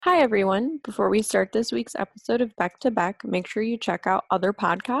Hi, everyone. Before we start this week's episode of Beck to Beck, make sure you check out other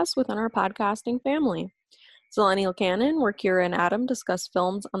podcasts within our podcasting family. Zillennial Canon, where Kira and Adam discuss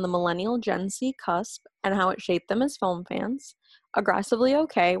films on the millennial Gen Z cusp and how it shaped them as film fans. Aggressively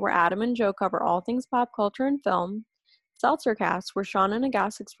Okay, where Adam and Joe cover all things pop culture and film. Seltzercast, where Sean and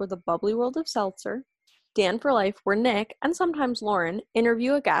Agas explore the bubbly world of seltzer. Dan for Life, where Nick, and sometimes Lauren,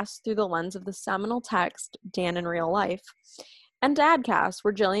 interview a guest through the lens of the seminal text Dan in Real Life. And Dadcast,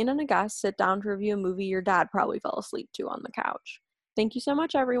 where Jillian and a guest sit down to review a movie your dad probably fell asleep to on the couch. Thank you so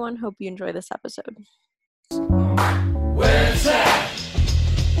much, everyone. Hope you enjoy this episode. Where's Zach?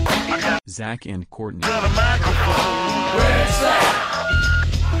 Zach and Courtney. Got a microphone. Where's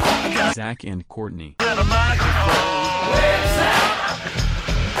Zach? Zach and Courtney. Got a microphone. Where's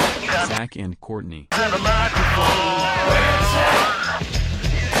Zach? Zach and Courtney. Got a microphone. Where's Zach?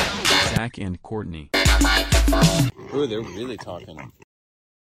 Zach and Courtney. Ooh, they're really talking.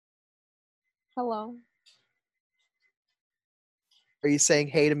 Hello. Are you saying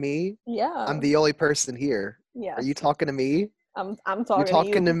hey to me? Yeah. I'm the only person here. Yeah. Are you talking to me? I'm You talking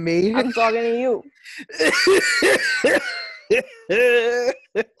talking to to you. me? I'm talking to you.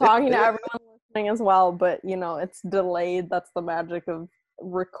 Talking to everyone listening as well, but it's delayed. That's the magic of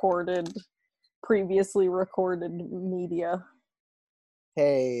previously recorded media.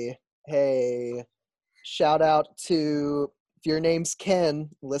 Hey. Shout out to, if your name's Ken,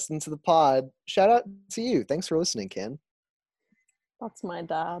 listen to the pod. Shout out to you. Thanks for listening, Ken. That's my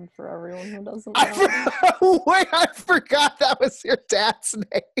dad for everyone who doesn't know. Wait, I forgot that was your dad's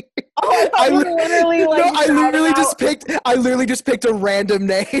name. Oh, I thought you were literally like I literally just picked a random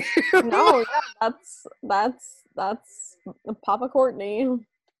name. No, yeah, that's Papa Courtney.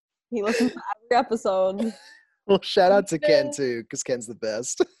 He listens to every episode. Well, shout out to Ken too, because Ken's the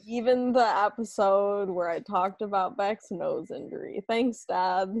best. Even the episode where I talked about Beck's nose injury. Thanks,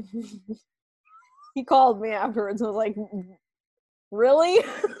 Dad. He called me afterwards and was like, really?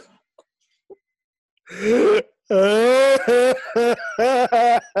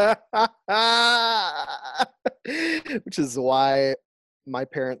 Which is why my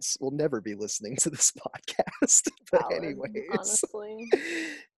parents will never be listening to this podcast. But Valid, anyways, honestly.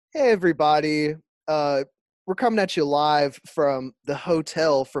 Hey everybody, we're coming at you live from the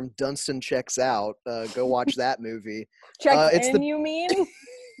hotel from Dunstan Checks Out. Go watch that movie. Check in, you mean?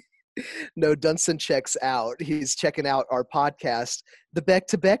 No, Dunstan Checks Out. He's checking out our podcast, the Beck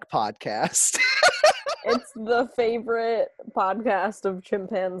to Beck podcast. It's the favorite podcast of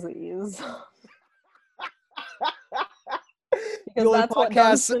chimpanzees. Because that's what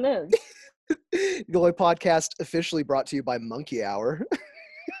Dunstan is. The only podcast officially brought to you by Monkey Hour.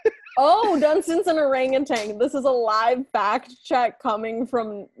 Oh, Dunstan's an orangutan. This is a live fact check coming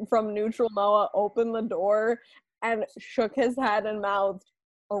from Neutral Noah. Opened the door and shook his head and mouthed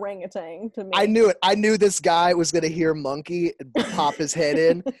orangutan to me. I knew it. I knew this guy was going to hear monkey and pop his head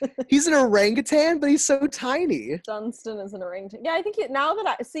in. He's an orangutan, but he's so tiny. Dunstan is an orangutan. Yeah, I think now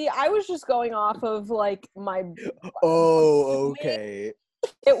that I was just going off of like my. Oh, okay.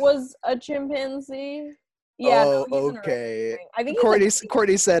 It was a chimpanzee. Yeah. Oh, no, he's okay. I think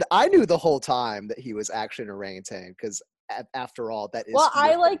Courtney said, I knew the whole time that he was actually an orangutan because after all, that is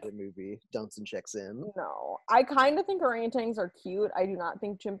the movie. Dunstan Checks In. No, I kind of think orangutans are cute. I do not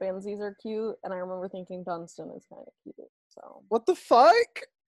think chimpanzees are cute, and I remember thinking Dunstan is kind of cute. So what the fuck?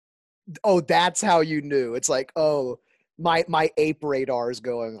 Oh, that's how you knew. It's like, oh, my ape radar is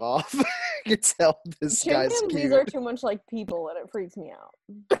going off. You can tell this guy's cute. Chimpanzees are too much like people, and it freaks me out.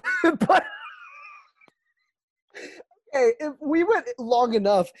 But okay, if we went long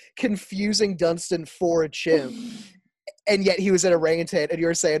enough confusing Dunstan for a chimp, and yet he was an orangutan, and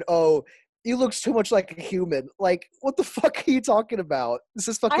you're saying, oh, he looks too much like a human. Like, what the fuck are you talking about? This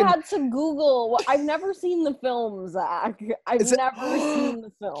is fucking... I had to Google. I've never seen the film, Zach. I've never seen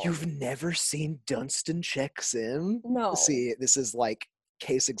the film. You've never seen Dunstan Checks In? No. See, this is like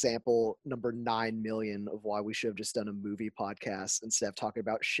case example number 9 million of why we should have just done a movie podcast instead of talking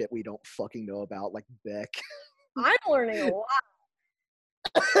about shit we don't fucking know about, like Beck. I'm learning a lot.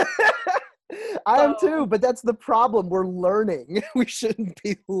 I am too, but that's the problem. We're learning. We shouldn't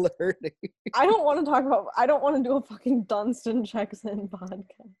be learning. I don't want to do a fucking Dunstan Checks In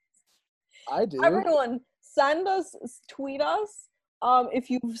podcast. I do. Everyone, tweet us if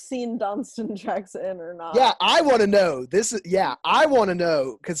you've seen Dunstan Checks In or not. Yeah, I want to know. I want to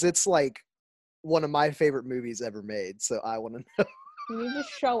know because it's like one of my favorite movies ever made. So I want to know. You need to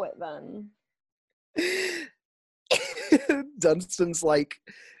show it then. Dunstan's like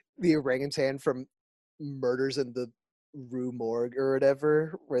the orangutan from Murders in the Rue Morgue or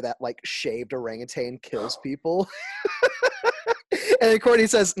whatever, where that like shaved orangutan kills people. And then Courtney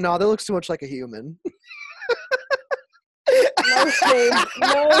says, "No, that looks too much like a human."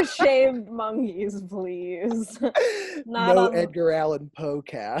 No shaved monkeys, please. Not No on. Edgar Allan Poe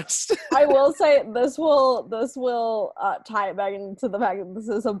cast. I will say this will tie it back into the fact that this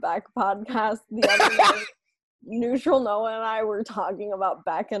is a Beck podcast. The other day, Neutral Noah and I were talking about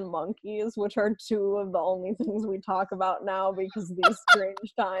Beck and monkeys, which are two of the only things we talk about now because of these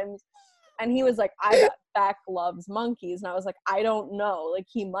strange times. And he was like, I bet Beck loves monkeys. And I was like, I don't know. Like,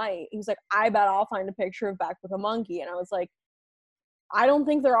 he might. He was like, I bet I'll find a picture of Beck with a monkey. And I was like, I don't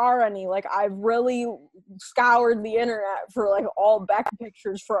think there are any. Like, I've really scoured the internet for, like, all Beck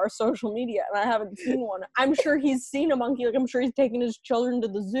pictures for our social media, and I haven't seen one. I'm sure he's seen a monkey. Like, I'm sure he's taken his children to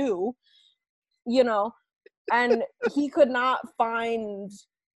the zoo, you know, and he could not find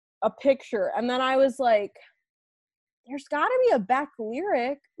a picture. And then I was like, there's got to be a Beck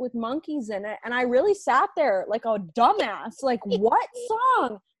lyric with monkeys in it. And I really sat there like a dumbass. Like, what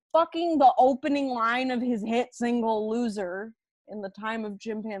song? Fucking the opening line of his hit single, Loser. In the time of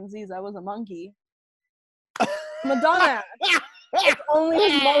chimpanzees, I was a monkey. I'm a dumbass. It's only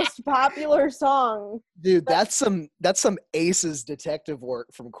his most popular song. Dude, that's some Aces detective work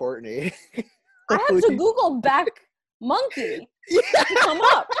from Courtney. I had to Google Beck monkey to come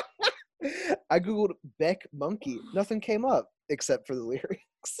up. I googled Beck monkey. Nothing came up except for the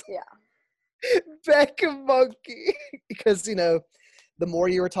lyrics. Yeah. Beck monkey. Because, you know, the more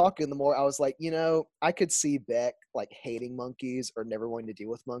you were talking, the more I was like, you know, I could see Beck like hating monkeys or never wanting to deal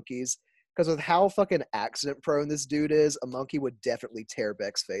with monkeys. Because with how fucking accident prone this dude is, a monkey would definitely tear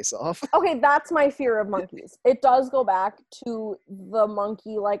Beck's face off. Okay, that's my fear of monkeys. It does go back to the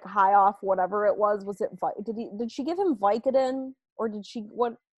monkey, like, high off whatever it was. Was it did she give him Vicodin, or did she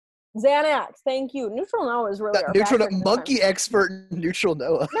what? Xanax. Thank you. Neutral Noah is really our Neutral background monkey time. expert, Neutral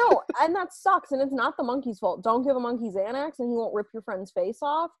Noah. No, and that sucks, and it's not the monkey's fault. Don't give a monkey Xanax, and he won't rip your friend's face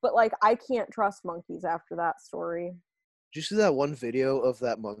off. But like, I can't trust monkeys after that story. Did you see that one video of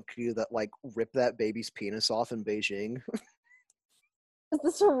that monkey that like ripped that baby's penis off in Beijing? Is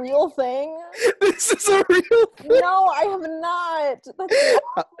this a real thing? This is a real thing. No, I have not. That's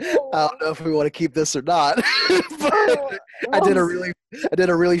awful. I don't know if we want to keep this or not. But I did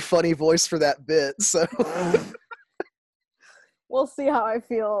a really funny voice for that bit, so We'll see how I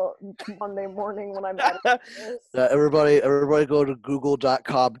feel Monday morning when I'm editing this. everybody go to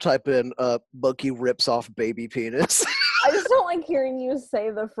google.com, type in monkey rips off baby penis. I just don't like hearing you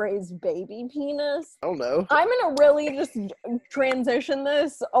say the phrase baby penis. I don't know. I'm gonna really just transition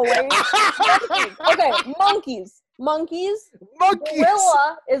this away. Okay, monkeys. Monkeys.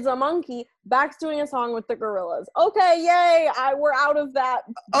 Gorilla is a monkey. Beck's doing a song with the gorillas. Okay, yay! We're out of that.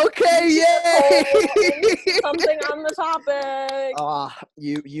 Okay, yay! Something on the topic.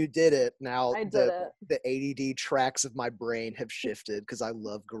 You did it. Now I did it. The ADD tracks of my brain have shifted because I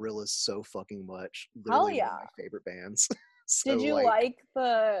love gorillas so fucking much. Hell Literally yeah. one of my favorite bands. So, Did you like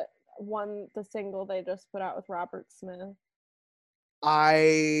the single they just put out with Robert Smith?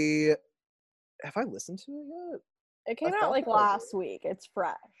 Have I listened to it yet? It came I out thought like that I last week. It's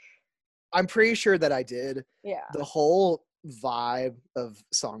fresh. I'm pretty sure that I did. Yeah. The whole vibe of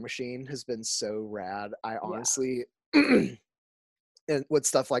Song Machine has been so rad. I honestly, and with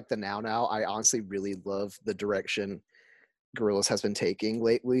stuff like the Now, I honestly really love the direction Gorillaz has been taking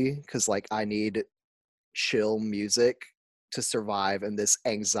lately. Because like I need chill music to survive in this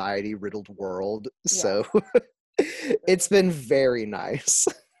anxiety-riddled world. Yeah. So it's been very nice.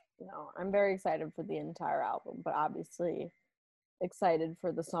 No, I'm very excited for the entire album, but obviously excited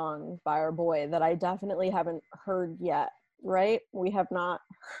for the song by our boy that I definitely haven't heard yet, right? We have not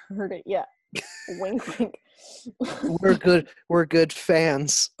heard it yet. Wink, wink. We're good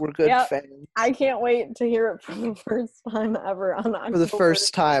fans. We're good fans. I can't wait to hear it for the first time ever on October. For the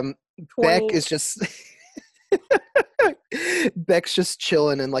first time, 20. Beck is just... Beck's just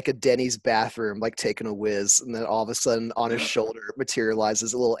chilling in like a Denny's bathroom, like taking a whiz, and then all of a sudden on his shoulder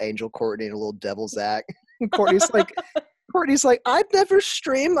materializes a little Angel Courtney and a little Devil Zach. Courtney's like, I'd never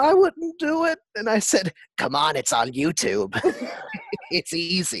stream, I wouldn't do it. And I said, come on, it's on YouTube. It's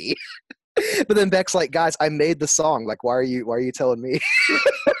easy. But then Beck's like, guys, I made the song. Like, why are you telling me?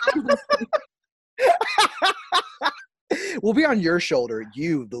 We'll be on your shoulder,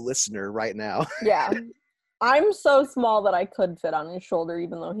 you, the listener, right now. Yeah. I'm so small that I could fit on his shoulder,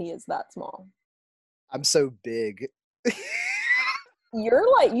 even though he is that small. I'm so big. You're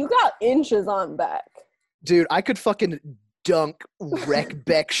like, you got inches on Beck. Dude, I could fucking wreck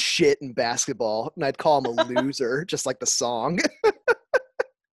Beck shit in basketball, and I'd call him a loser, just like the song.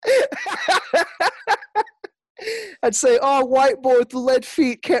 I'd say, oh, white boy with the lead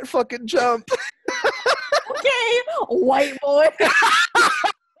feet can't fucking jump. Okay, white boy.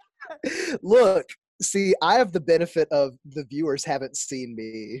 Look, see, I have the benefit of the viewers haven't seen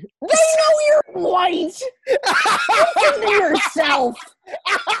me. They know you're white. Listen to yourself.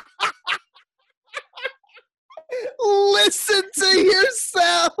 Listen to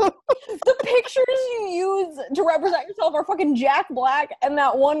yourself. The pictures you use to represent yourself are fucking Jack Black and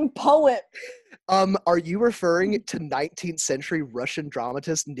that one poet. Are you referring to 19th century Russian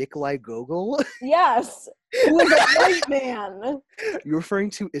dramatist Nikolai Gogol? Yes, who is a white man. You're referring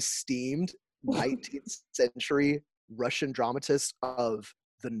to esteemed 19th century Russian dramatist of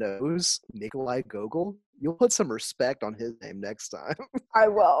the nose, Nikolai Gogol? You'll put some respect on his name next time. I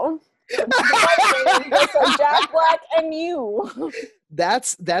will. So Jack Black and you.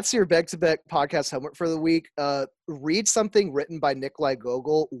 That's your Beck to Beck podcast homework for the week. Read something written by Nikolai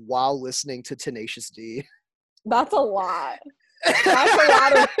Gogol while listening to Tenacious D. That's a lot. That's a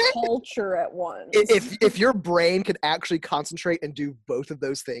lot of culture at once. If your brain could actually concentrate and do both of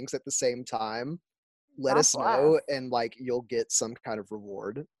those things at the same time, let us know, and like you'll get some kind of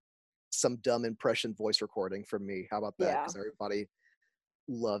reward. Some dumb impression voice recording from me. How about that? Because everybody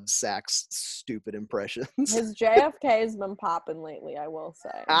loves Zach's stupid impressions. His JFK has been popping lately, I will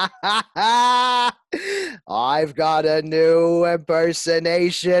say. I've got a new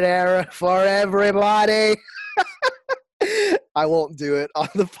impersonation era for everybody. I won't do it on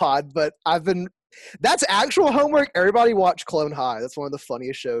the pod, but that's actual homework. Everybody watch Clone High. That's one of the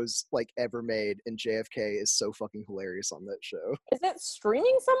funniest shows like ever made, and JFK is so fucking hilarious on that show. Is it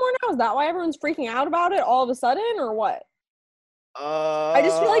streaming somewhere now? Is that why everyone's freaking out about it all of a sudden, or what? I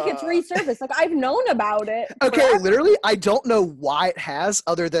just feel like it's resurfaced. Like, I've known about it. Okay, forever. literally, I don't know why it has,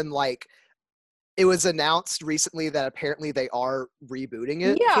 other than like it was announced recently that apparently they are rebooting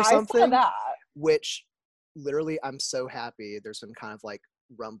it for something. I saw that. Which literally, I'm so happy. There's been kind of like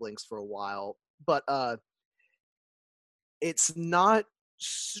rumblings for a while, but it's not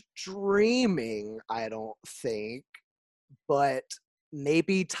streaming, I don't think, but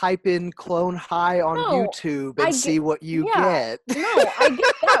maybe type in Clone High on YouTube and see what you get. No, I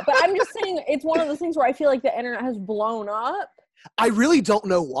get that, but I'm just saying it's one of those things where I feel like the internet has blown up. I really don't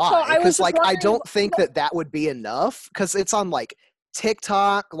know why, because So like I don't think that would be enough, because it's on like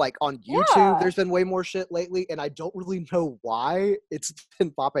TikTok, like on YouTube. There's been way more shit lately, and I don't really know why it's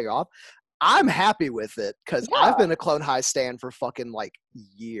been popping off. I'm happy with it because I've been a Clone High stan for fucking like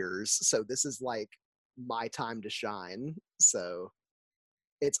years, so this is like my time to shine. So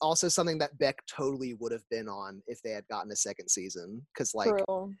it's also something that Beck totally would have been on if they had gotten a second season, because like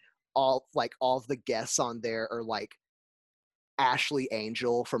all of the guests on there are like Ashley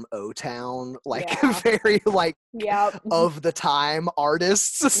Angel from O-Town, like very like of the time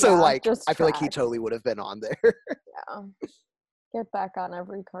artists. So like I feel like he totally would have been on there. Get Beck on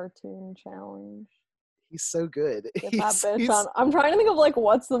every cartoon challenge. He's so good. Get that bitch on. I'm trying to think of like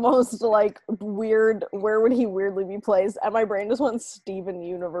what's the most like weird, where would he weirdly be placed? And my brain just went Steven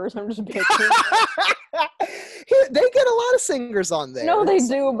Universe. I'm just picturing They get a lot of singers on there. No, they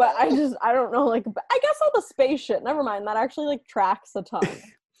do, but I don't know, like, I guess all the space shit, never mind, that actually like tracks a ton.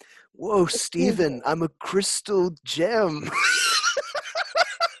 Whoa, Steven, I'm a crystal gem.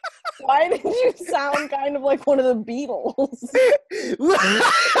 Why did you sound kind of like one of the Beatles?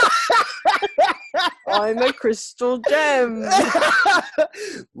 I'm a crystal gem.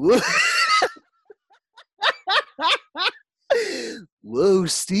 Whoa,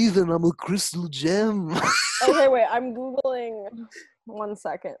 Steven, I'm a crystal gem. Okay, wait, I'm Googling. 1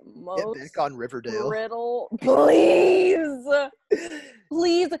 second. Get Beck on Riverdale. Riddle. Please.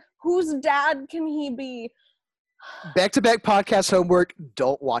 Please. Whose dad can he be? Back to Back podcast homework.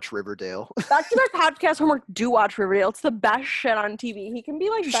 Don't watch Riverdale. Back to Back podcast homework. Do watch Riverdale. It's the best shit on TV. He can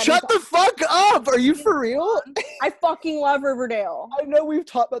be like Benny. Shut the fuck up! Are you for real? I fucking love Riverdale. I know we've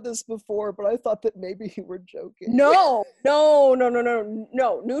talked about this before, but I thought that maybe you were joking. No.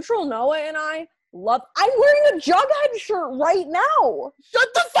 Neutral Noah and I love. I'm wearing a Jughead shirt right now. Shut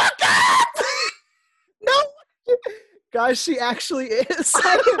the fuck up! No, guys, she actually is.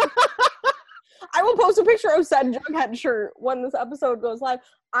 I will post a picture of said Jughead shirt when this episode goes live.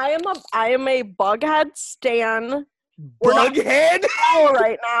 I am a Bughead stan. Bughead?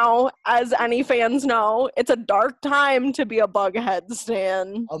 Right now, as any fans know, it's a dark time to be a Bughead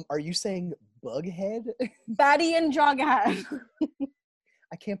stan. Are you saying Bughead? Betty and Jughead.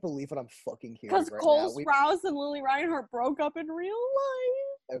 I can't believe what I'm fucking hearing Because right Cole now. Sprouse and Lily Reinhart broke up in real life.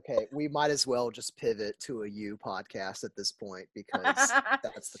 Okay, we might as well just pivot to a You podcast at this point, because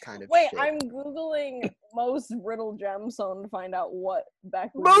that's the kind of Wait, shit. I'm Googling most brittle gemstone to find out what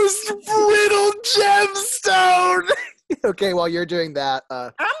Beck was. Most brittle gemstone! Okay, while you're doing that,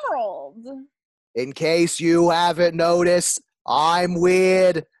 Emerald! In case you haven't noticed, I'm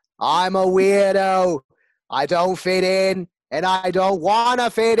weird. I'm a weirdo. I don't fit in, and I don't want to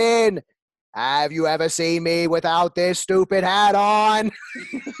fit in. Have you ever seen me without this stupid hat on?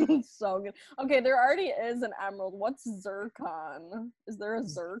 So good. Okay, there already is an emerald. What's zircon? Is there a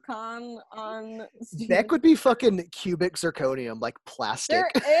zircon on Steven? Beck would be fucking cubic zirconium, like plastic.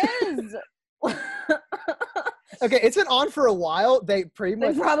 There is. Okay, it's been on for a while. They pretty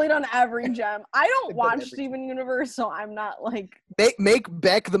much They've probably done every gem. I don't They've done watch every Steven Universe, so I'm not like. make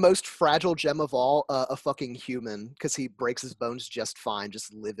Beck the most fragile gem of all, a fucking human, because he breaks his bones just fine,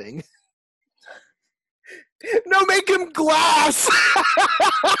 just living. No, make him glass.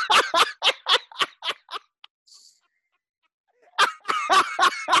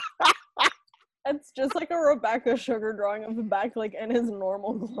 It's just like a Rebecca Sugar drawing of Beck, like in his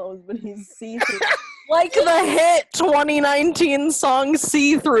normal clothes, but he's see-through. Like the hit 2019 song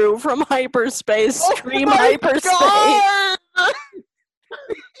 "See Through" from Hyperspace, Stream Hyperspace. God!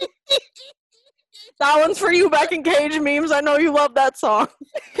 That one's for you, Beck and Cage memes. I know you love that song.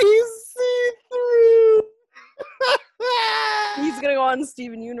 He's see-through. He's gonna go on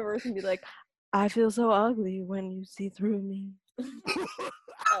Steven Universe and be like, "I feel so ugly when you see through me."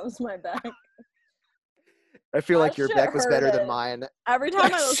 That was my Beck. I feel like That your shit Beck was better than hurted. mine. Every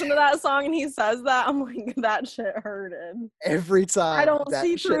time I listen to that song and he says that, I'm like, that shit hurted. Every time. I don't that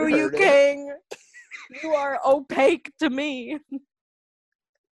see shit through you, hurted. King. You are opaque to me.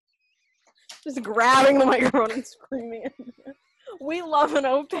 Just grabbing the microphone and screaming. We love an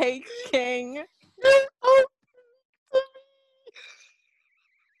opaque king.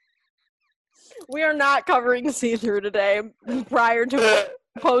 We are not covering see-through today, prior to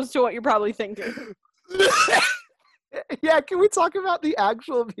opposed to what you're probably thinking. Yeah, can we talk about the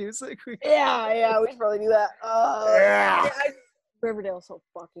actual music? Yeah, we should probably do that. Yeah. Riverdale's so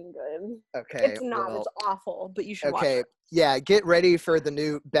fucking good. Okay. It's not. well, It's awful, but you should watch okay. it. Yeah, get ready for the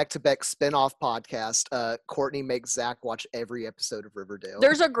new Beck to Beck spin-off podcast. Courtney makes Zach watch every episode of Riverdale.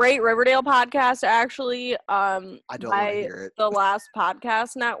 There's a great Riverdale podcast, actually. I don't want to by hear it. the Last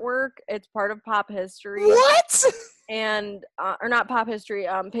Podcast Network. It's part of Pop History. What? And or not Pop History.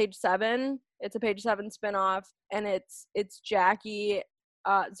 Page 7. It's a Page 7 spinoff, and it's Jackie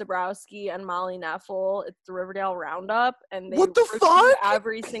Zabrowski and Molly Neffel. It's the Riverdale Roundup, and they What the review fuck?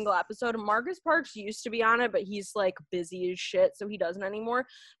 every single episode. And Marcus Parks used to be on it, but he's like busy as shit, so he doesn't anymore.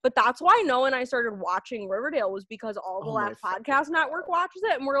 But that's why Noah and I started watching Riverdale, was because all the Oh my Last Podcast Network watches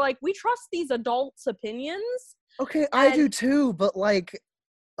it, and we're like, we trust these adults' opinions. Okay, I And- do too, but like,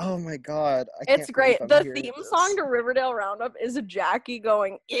 oh my god. It's great. believe The I'm hearing theme this. song to Riverdale Roundup is Jackie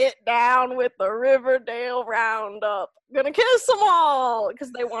going, "Get down with the Riverdale Roundup. Gonna kiss them all,"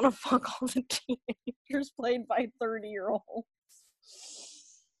 because they want to fuck all the teenagers played by 30-year-olds.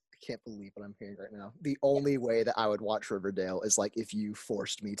 I can't believe what I'm hearing right now. The only way that I would watch Riverdale is like if you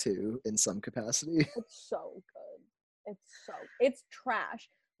forced me to in some capacity. It's so good. It's trash.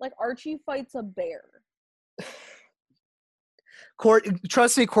 Like Archie fights a bear.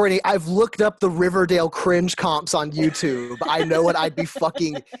 Trust me, Courtney, I've looked up the Riverdale cringe comps on YouTube. I know what I'd be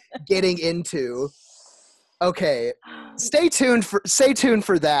fucking getting into. Okay, stay tuned for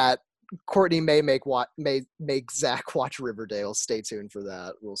that. Courtney may make Zach watch Riverdale. Stay tuned for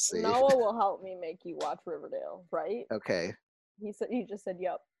that. We'll see. Noah will help me make you watch Riverdale, right? Okay, He just said,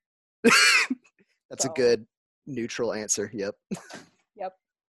 "Yep." that's So. a good neutral answer. Yep. Yep.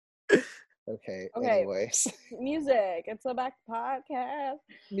 Okay. Okay. Anyways, Music. It's a Beck podcast.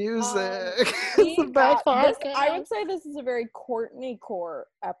 music. We It's a Beck got this, I podcast. would say this is a very Courtney core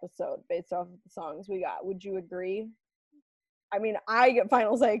episode based off of the songs we got. Would you agree? I mean, I get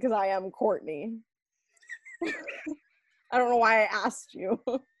final say because I am Courtney. I don't know why I asked you.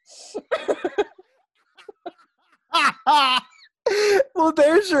 Well,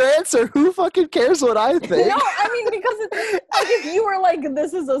 there's your answer. Who fucking cares what I think? No, I mean, because it's like if you were like,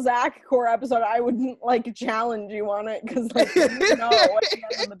 this is a Zach core episode, I wouldn't like challenge you on it because like you know at the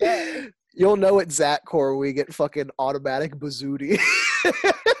end of the day. You'll know at Zach Core we get fucking automatic bazooty.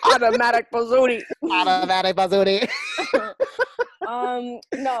 Automatic bazooty. Automatic bazooty. No.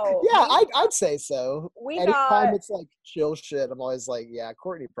 Yeah, I'd say so. We Anytime got it's like chill shit, I'm always like, yeah,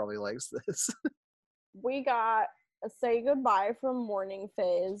 Courtney probably likes this. we got a Say Goodbye from Morning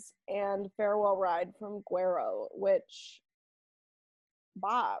Phase and Farewell Ride from Guero, which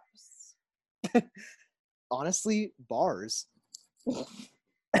bops. Honestly, bars. So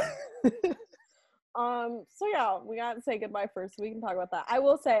yeah, we got Say Goodbye first, so we can talk about that. I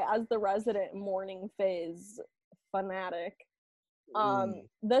will say, as the resident Morning Phase fanatic,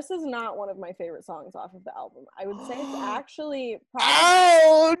 This is not one of my favorite songs off of the album. I would say it's actually probably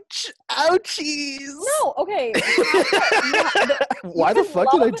Ouch! Ouchies! no. Okay, Why the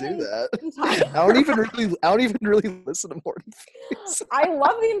fuck did I do that? entire- I don't even really listen to Morning Face. I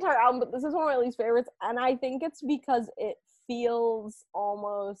love the entire album, but this is one of my least favorites, and I think it's because it feels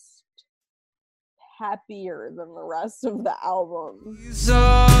almost happier than the rest of the album. These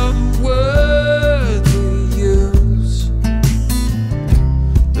are the words we use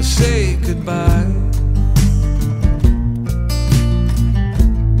to say goodbye.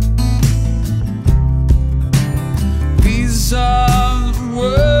 These are the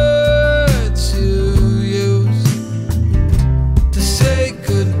words you use to say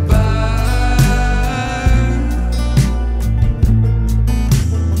goodbye.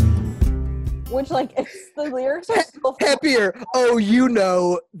 Which, like, it's the lyrics are still Happier. Oh, you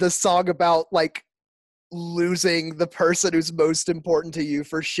know the song about like losing the person who's most important to you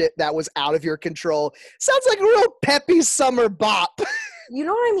for shit that was out of your control. Sounds like a real peppy summer bop. You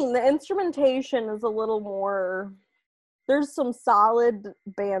know what I mean? The instrumentation is a little more. There's some solid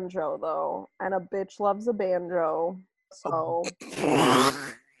banjo though, and a bitch loves a banjo. So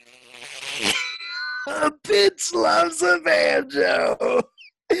A bitch loves a banjo.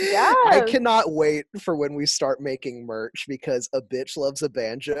 yes. I cannot wait for when we start making merch because a bitch loves a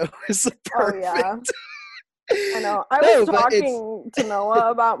banjo is perfect. Oh yeah. I know. I No, was but it's- talking to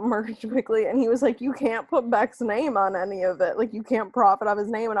Noah about merch quickly, and he was like, "You can't put Beck's name on any of it. Like, you can't profit off his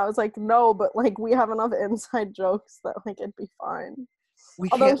name." And I was like, "No, but like, we have enough inside jokes that like it'd be fine." We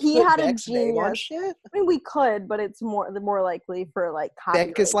Although can't he put had a Beck's name on genius- shit. I mean, we could, but it's more likely for like copyright.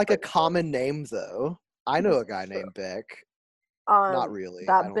 Beck is like a infringement. common name though. I know a guy named Beck. Not really.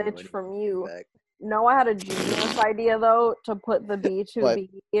 I That don't know bitch anyone from named you. Beck. Noah had a genius idea though to put the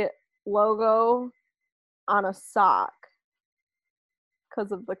B2B logo on a sock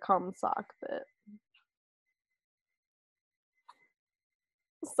because of the cum sock bit.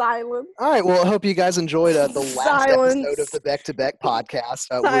 Silence. All right. Well, I hope you guys enjoyed the last Silence. episode of the Beck to Beck podcast.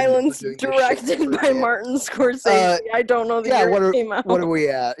 We're Silence doing this shit directed for by again. Martin Scorsese. I don't know the Yeah, year it came out. what are we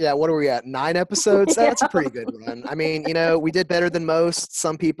at? Yeah, what are we at? 9 episodes? That's a pretty good run. I mean, you know, we did better than most.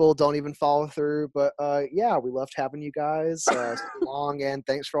 Some people don't even follow through, but yeah, we loved having you guys. So long, and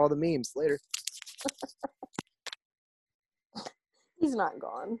thanks for all the memes. Later. He's not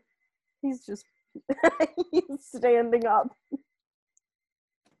gone. He's just he's standing up.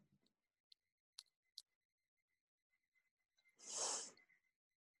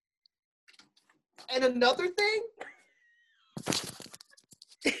 And another thing,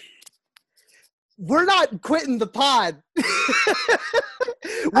 we're not quitting the pod.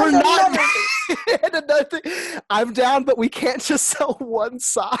 We're And not. another And another thing, I'm down, but we can't just sell one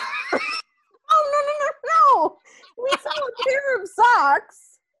sock. Oh no! We sell a pair of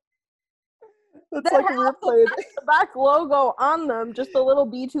socks That's that like have we were the playing. back logo on them, just a little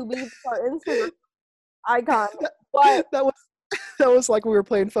B2B for Instagram icon. But That was like we were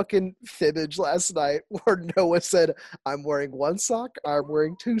playing fucking Fibbage last night, where Noah said, "I'm wearing one sock. I'm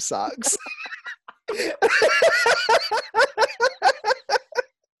wearing two socks."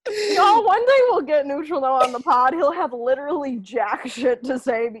 y'all, one day we'll get Neutral Noah on the pod. He'll have literally jack shit to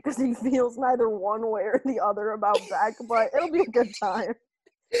say because he feels neither one way or the other about Beck, but it'll be a good time.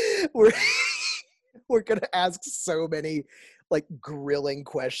 We're gonna ask so many like grilling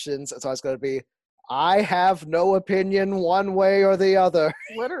questions. So it's gonna be, I have no opinion one way or the other,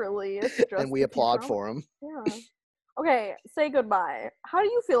 Literally, it's just and we applaud for him. Yeah. Okay, say goodbye. How do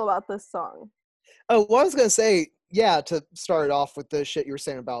you feel about this song? Oh, well, I was gonna say, yeah, to start it off with the shit you were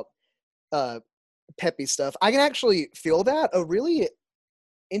saying about peppy stuff. I can actually feel that. A really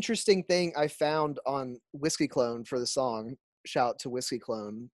interesting thing I found on Whiskey Clone for the song. Shout out to Whiskey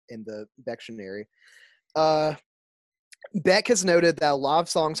Clone in the Bectionary. Beck has noted that a lot of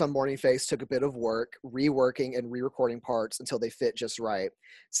songs on Morning Face took a bit of work, reworking and re-recording parts until they fit just right.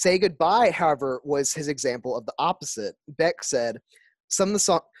 Say Goodbye, however, was his example of the opposite. Beck said, some of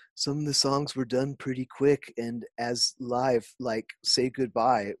the songs were done pretty quick and as live, like Say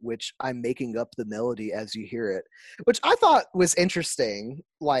Goodbye, which I'm making up the melody as you hear it, which I thought was interesting.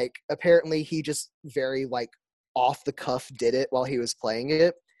 Like, apparently he just very, like, off the cuff did it while he was playing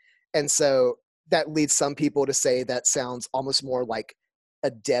it. And so that leads some people to say that sounds almost more like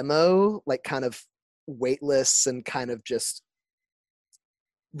a demo, like kind of weightless and kind of just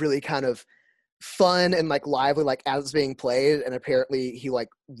really kind of fun and like lively, like as it's being played. And apparently he like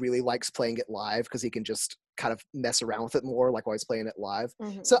really likes playing it live because he can just kind of mess around with it more, like while he's playing it live.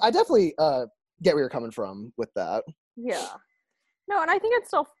 Mhm. So I definitely get where you're coming from with that. Yeah. No, and I think it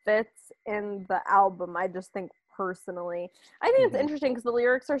still fits in the album. I just think personally. I think it's Mhm. interesting because the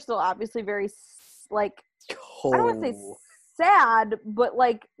lyrics are still obviously very like, I Oh. don't want to say sad, but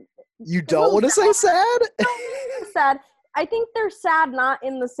like You don't want to say sad? sad. I think they're sad not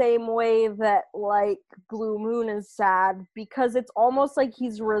in the same way that like Blue Moon is sad, because it's almost like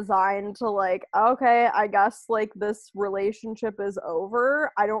he's resigned to like, okay, I guess like this relationship is over.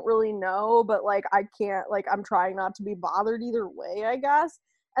 I don't really know, but like I can't, like I'm trying not to be bothered either way, I guess.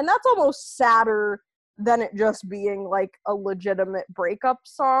 And that's almost sadder than it just being like a legitimate breakup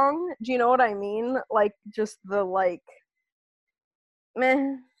song. Do you know what I mean? Like just the like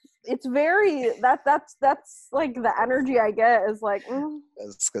meh. It's very that's like the energy I get is like I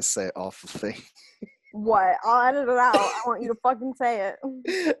was gonna say awful thing. what? I'll edit it out. I want you to fucking say it. I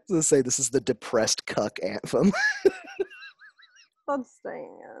was gonna say this is the depressed cuck anthem. That's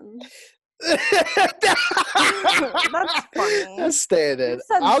staying in. That's funny. That's staying in. You've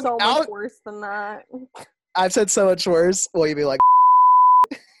said so much worse than that. I've said so much worse. Well, you'd be like,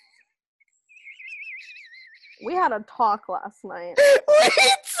 We had a talk last night we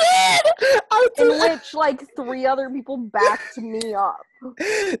did! in which like 3 other people backed me up.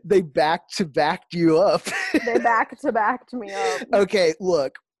 They backed you up. They backed me up. Okay,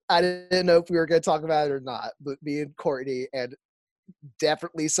 look, I didn't know if we were going to talk about it or not, but me and Courtney and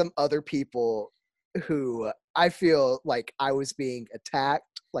definitely some other people who I feel like I was being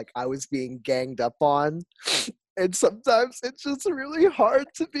attacked, like I was being ganged up on. And sometimes it's just really hard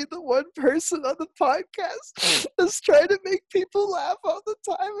to be the one person on the podcast that's trying to make people laugh all the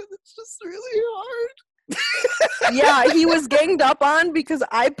time, and it's just really hard. Yeah, he was ganged up on because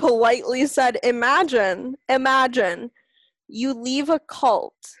I politely said, imagine you leave a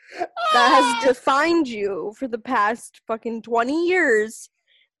cult that has defined you for the past fucking 20 years,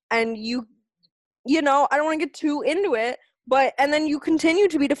 and you know, I don't want to get too into it, but, and then you continue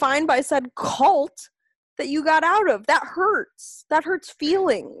to be defined by said cult that you got out of. That hurts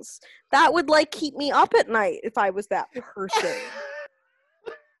feelings. That would like keep me up at night if I was that person.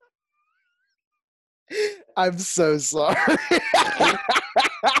 I'm so sorry.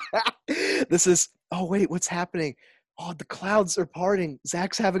 This is, oh wait, what's happening? Oh, the clouds are parting.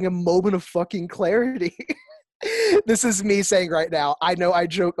 Zach's having a moment of fucking clarity. This is me saying right now, I know I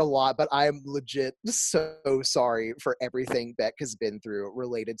joke a lot, but I am legit so sorry for everything Beck has been through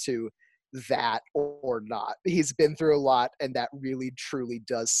related to that or not. He's been through a lot, and that really truly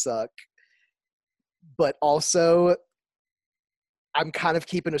does suck. But also, I'm kind of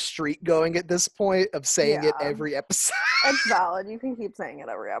keeping a streak going at this point of saying it every episode. It's valid. You can keep saying it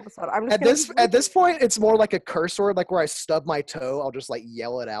every episode. I'm just at this point, it's more like a curse word, like where I stub my toe, I'll just like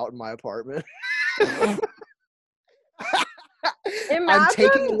yell it out in my apartment. I'm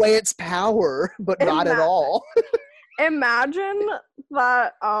taking away its power, but not at all. Imagine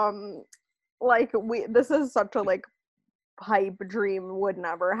that like this is such a like pipe dream, would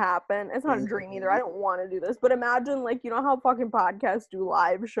never happen. It's not a dream either. I don't want to do this, but imagine like, you know how fucking podcasts do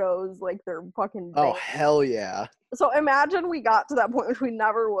live shows, like they're fucking oh hell yeah. So imagine we got to that point, which we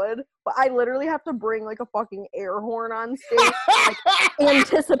never would, but I literally have to bring like a fucking air horn on stage, like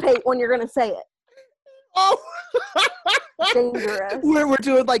anticipate when you're gonna say it. Oh, dangerous. We're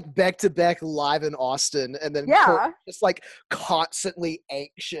doing like Beck to Beck live in Austin, and then just like constantly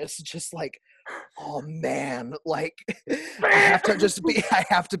anxious, just like, oh man, like I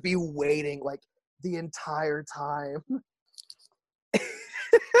have to be waiting like the entire time.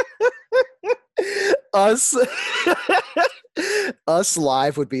 Us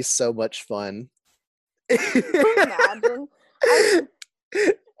live would be so much fun. Imagine.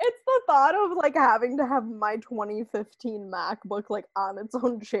 It's the thought of like having to have my 2015 MacBook like on its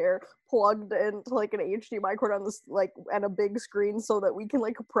own chair plugged into like an HDMI cord on this like and a big screen so that we can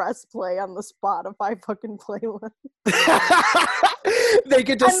like press play on the Spotify fucking playlist. They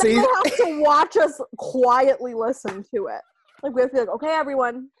get to and see. They have to watch us quietly listen to it. Like we have to be like, okay,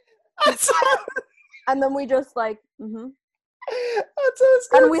 everyone. And then we just like, and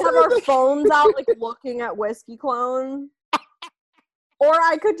we have our phones out like looking at Whiskey Clone. Or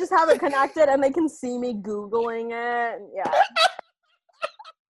I could just have it connected and they can see me Googling it. Yeah.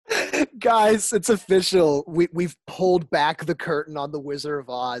 Guys, it's official. We've pulled back the curtain on the Wizard of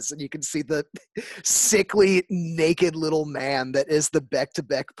Oz, and you can see the sickly, naked little man that is the Beck to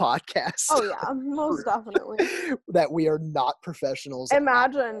Beck podcast. Oh yeah, most definitely. That we are not professionals.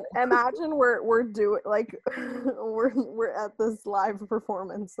 Imagine we're doing like we're at this live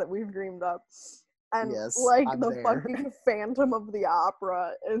performance that we've dreamed up. And like I'm the there. Fucking Phantom of the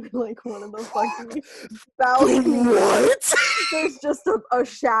Opera and like one of the fucking balconies. What? There's just a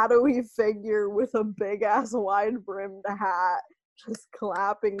shadowy figure with a big ass wide brimmed hat, just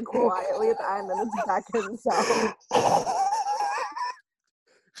clapping quietly at the end, and it's Beck himself.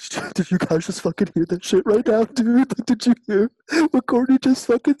 Did you guys just fucking hear that shit right now, dude? Like, did you hear what Courtney just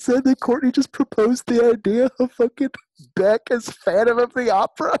fucking said? That Courtney just proposed the idea of fucking Beck as Phantom of the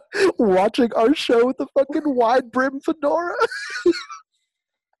Opera watching our show with a fucking wide brim fedora.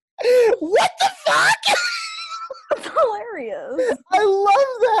 What the fuck? It's hilarious. I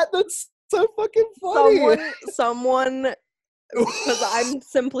love that. That's so fucking funny. Someone, because I'm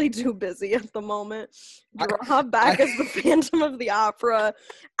simply too busy at the moment, draw Beck as the Phantom of the Opera.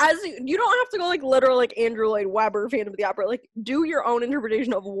 As you don't have to go like literal like Andrew Lloyd Webber Phantom of the Opera. Like, do your own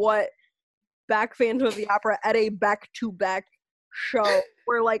interpretation of what Beck Phantom of the Opera at a Beck to Beck show.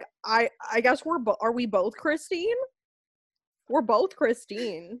 Where like I guess are we both Christine? We're both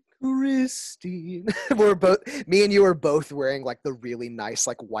Christine. Christine. We're both, me and you are both wearing like the really nice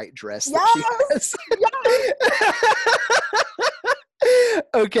like white dress that she has. Yes!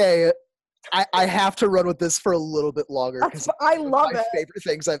 Okay, I have to run with this for a little bit longer because I love it. Favorite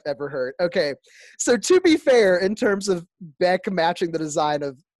things I've ever heard. Okay, so to be fair, in terms of Beck matching the design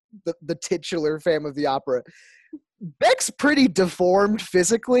of the titular Phantom of the Opera, Beck's pretty deformed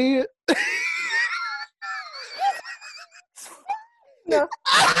physically. No.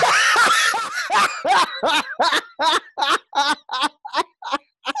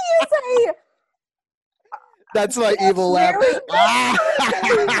 That's my evil laugh.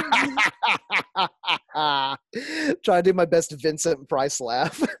 Try to do my best Vincent Price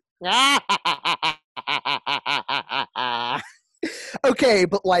laugh. Okay,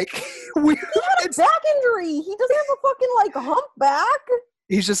 but like he had a back injury. He doesn't have a fucking like humpback.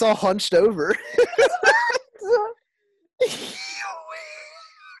 He's just all hunched over.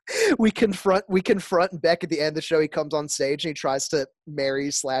 We confront Beck at the end of the show. He comes on stage and he tries to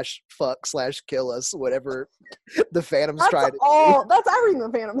marry/fuck/kill us, whatever the Phantom's trying to do. That's everything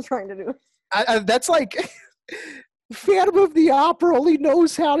the Phantom's trying to do. That's like Phantom of the Opera only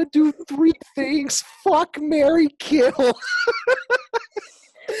knows how to do 3 things: fuck, marry, kill.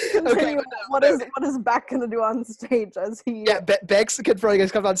 Okay, what is Beck gonna do on stage as he? Yeah, Beck's confronting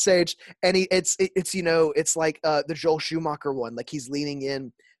us, comes on stage, and it's like the Joel Schumacher one, like he's leaning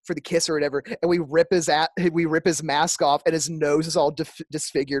in for the kiss or whatever, and we rip his mask off, and his nose is all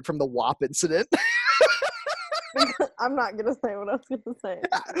disfigured from the WAP incident. I'm not gonna say what I was gonna say.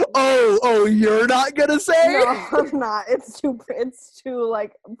 Oh, you're not gonna say? No, I'm not. It's too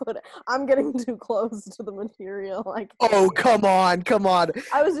like, I'm getting too close to the material. Like, oh, come on.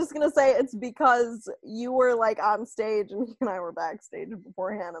 I was just gonna say it's because you were like on stage and he and I were backstage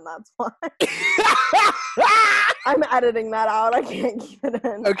beforehand, and that's why. I'm editing that out. I can't keep it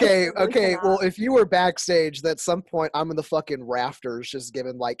in. Okay. Well, if you were backstage, at some point I'm in the fucking rafters, just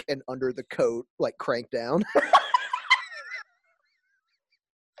giving like an under the coat like crank down.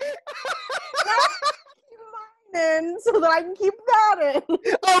 In so that I can keep that in.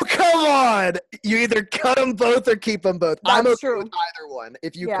 Oh, come on! You either cut them both or keep them both. That's I'm okay true. with either one.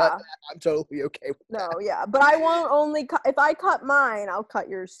 If you cut that, I'm totally okay with that. No, yeah, but I won't only cut. If I cut mine, I'll cut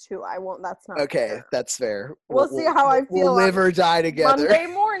yours too. I won't. That's not okay. Fair. That's fair. We'll see how I feel. We'll live or die together. Monday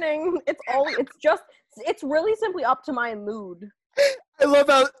morning. It's really simply up to my mood. I love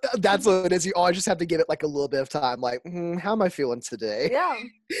how that's what it is. You always just have to give it like a little bit of time. Like, how am I feeling today? Yeah.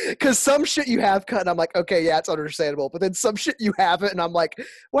 Because some shit you have cut, and I'm like, okay, yeah, it's understandable. But then some shit you haven't, and I'm like,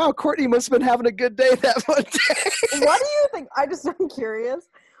 wow, Courtney must have been having a good day that one day. What do you think? I'm curious.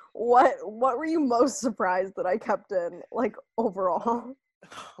 What were you most surprised that I kept in, like, overall?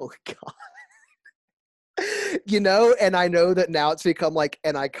 Oh, God. You know, and I know that now it's become like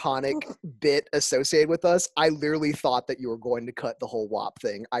an iconic bit associated with us. I literally thought that you were going to cut the whole WAP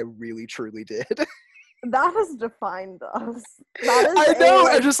thing. I really, truly did. That has defined us. I know.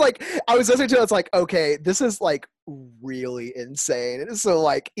 I just like, I was listening to it. It's like, okay, this is like really insane. So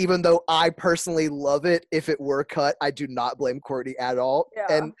like, even though I personally love it, if it were cut, I do not blame Courtney at all. Yeah.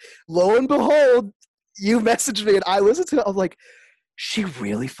 And lo and behold, you messaged me and I listened to it. I was like, she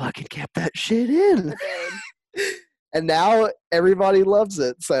really fucking kept that shit in. And now everybody loves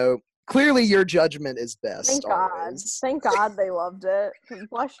it. So clearly your judgment is best. Thank God. Always. Thank God they loved it.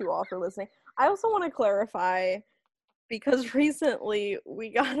 Bless you all for listening. I also want to clarify, because recently we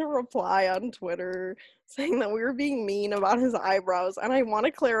got a reply on Twitter saying that we were being mean about his eyebrows. And I want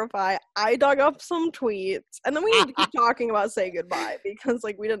to clarify, I dug up some tweets. And then we need to keep talking about Say Goodbye, because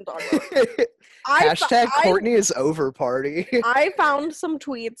like we didn't talk about it. Hashtag Courtney is over party. I found some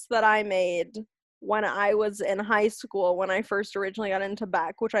tweets that I made when I was in high school, when I first originally got into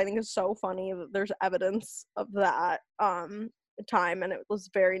Beck, which I think is so funny that there's evidence of that time, and it was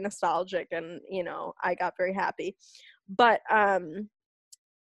very nostalgic, and you know, I got very happy. But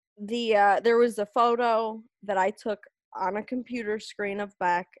there was a photo that I took on a computer screen of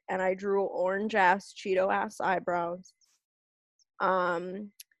Beck, and I drew orange ass Cheeto ass eyebrows.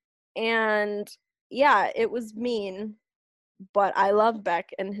 And yeah, it was mean, but I love Beck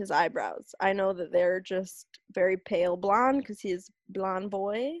and his eyebrows. I know that they're just very pale blonde because he's blonde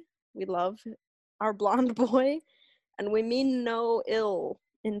boy. We love our blonde boy, and we mean no ill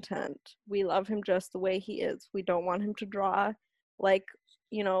intent. We love him just the way he is. We don't want him to draw like,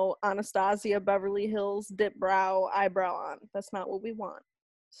 Anastasia Beverly Hills dip brow eyebrow on. That's not what we want.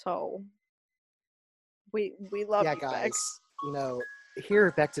 So we love Yeah, you, guys, Beck. here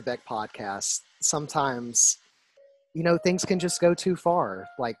at Beck to Beck podcast, sometimes, things can just go too far.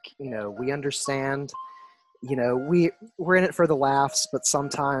 Like, we understand, we're in it for the laughs, but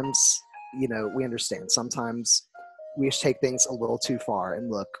sometimes, we understand. Sometimes we just take things a little too far. And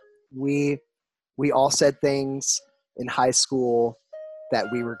look, we all said things in high school that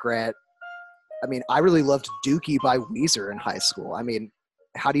we regret. I mean, I really loved Dookie by Weezer in high school. I mean,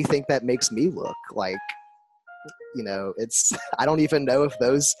 how do you think that makes me look? Like, I don't even know if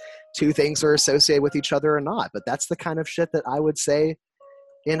those two things are associated with each other or not, but that's the kind of shit that I would say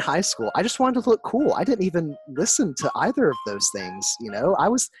in high school. I just wanted to look cool. I didn't even listen to either of those things. I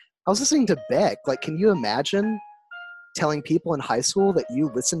was listening to Beck. Like, can you imagine telling people in high school that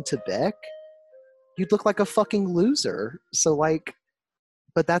you listened to Beck? You'd look like a fucking loser. So like,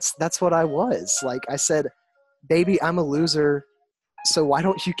 but that's what I was. Like I said, baby, I'm a loser, so why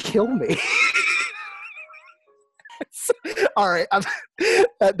don't you kill me? All right,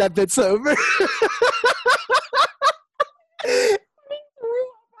 that bit's over. On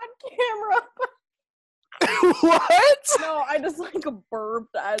camera. What? No, I just like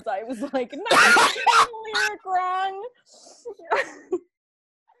burped as I was like, no, I got the lyric wrong.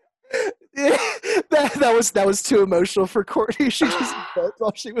 that was too emotional for Courtney. She just burped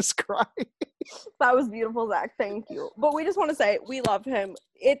while she was crying. That was beautiful, Zach. Thank you. But we just want to say we love him.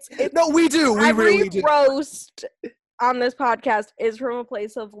 It's No, we do. We really do. Roast on this podcast is from a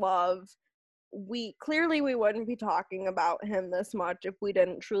place of love. We wouldn't be talking about him this much if we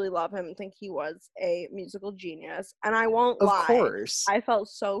didn't truly love him and think he was a musical genius. And I won't lie. Of course. I felt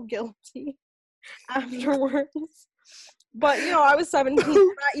so guilty afterwards. But, I was 17.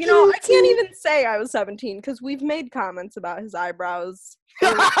 I can't even say I was 17 because we've made comments about his eyebrows in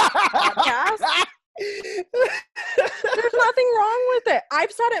the podcast. There's nothing wrong with it.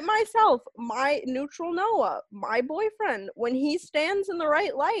 I've said it myself. My neutral Noah, my boyfriend, when he stands in the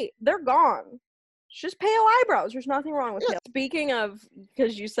right light, they're gone. It's just pale eyebrows. There's nothing wrong with pale. Speaking of,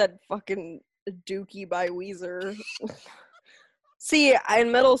 because you said fucking Dookie by Weezer. See,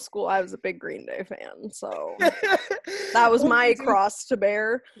 in middle school, I was a big Green Day fan, so that was my cross to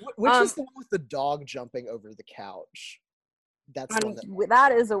bear. Which is the one with the dog jumping over the couch? That's the one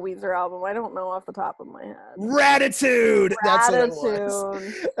that is a Weezer album. I don't know off the top of my head. Gratitude! That's what it was.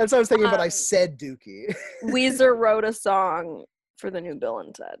 That's what I was thinking, but I said Dookie. Weezer wrote a song for the new Bill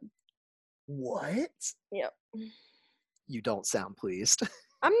and Ted. What? Yep. You don't sound pleased.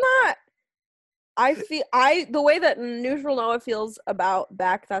 I'm not. The way that neutral Noah feels about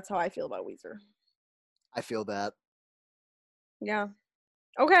Beck, that's how I feel about Weezer. I feel that. Yeah.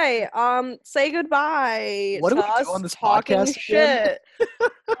 Okay, say goodbye. What do we do on this podcast? Shit.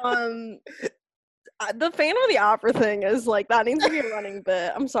 The Phantom of the Opera thing is like, that needs to be a running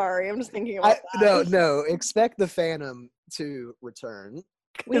bit. I'm sorry, I'm just thinking about that. No, expect the Phantom to return.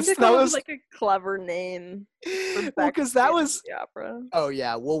 We need to come up with like a clever name. Because that was the opera. Oh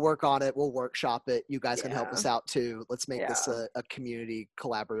yeah, we'll work on it. We'll workshop it. You guys can help us out too. Let's make this a community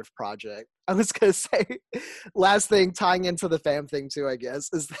collaborative project. I was gonna say, last thing tying into the fam thing too, I guess,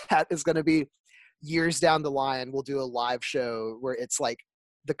 is that is gonna be years down the line. We'll do a live show where it's like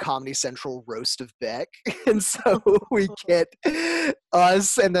the Comedy Central roast of Beck, and so we get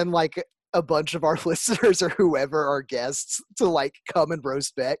us and then like a bunch of our listeners or whoever are guests to like come and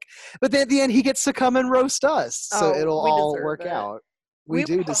roast Beck, but then at the end he gets to come and roast us, so it'll all work out. We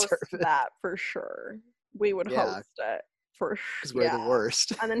do deserve that for sure. We would host it for sure because we're the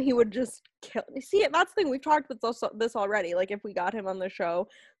worst. And then he would just kill. See, that's the thing, we've talked about this already. Like, if we got him on the show,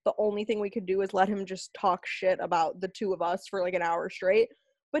 the only thing we could do is let him just talk shit about the two of us for like an hour straight.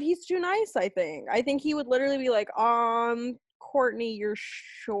 But he's too nice. I think he would literally be like, Courtney, you're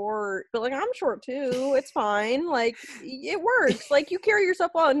short, but like, I'm short too, it's fine, like it works. Like, you carry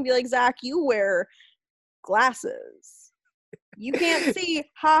yourself well and be like, Zach, you wear glasses, you can't see,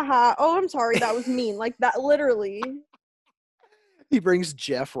 haha, oh I'm sorry, that was mean, like that. Literally, he brings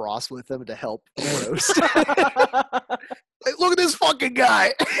Jeff Ross with him to help roast. Like, look at this fucking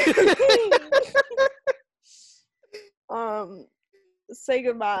guy. Say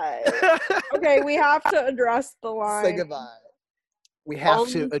goodbye. Okay, we have to address the line. Say goodbye. We have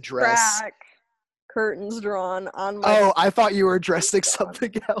to Bones address. crack, curtains drawn on my. Oh, I thought you were addressing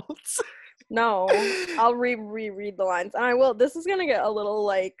something else. No, I'll reread the lines, and I will. This is gonna get a little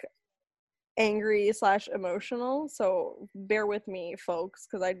like angry / emotional, so bear with me, folks,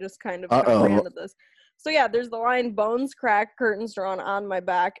 because I just kind of comprehended this. So yeah, there's the line, bones crack, curtains drawn on my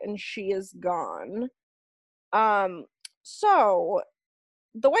back, and she is gone. So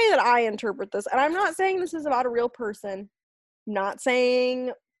the way that I interpret this, and I'm not saying this is about a real person, I'm not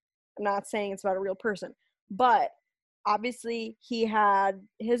saying it's about a real person, but obviously he had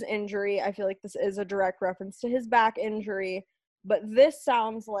his injury. I feel like this is a direct reference to his back injury, but this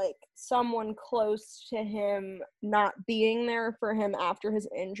sounds like someone close to him not being there for him after his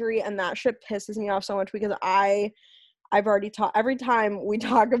injury, and that shit pisses me off so much because I've already taught, every time we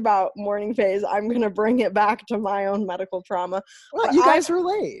talk about morning phase, I'm going to bring it back to my own medical trauma. Well, But you guys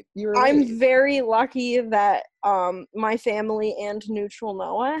relate. I'm very lucky that my family and Neutral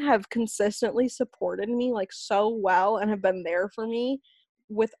Noah have consistently supported me like so well and have been there for me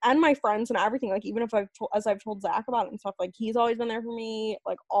and my friends and everything. Like even if as I've told Zach about it and stuff, like he's always been there for me,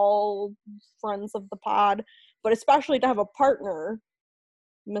 like all friends of the pod, but especially to have a partner,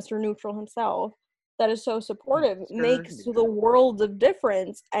 Mr. Neutral himself, that is so supportive makes the world of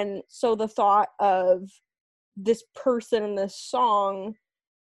difference. And so the thought of this person in this song,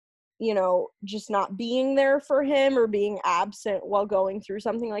 you know, just not being there for him or being absent while going through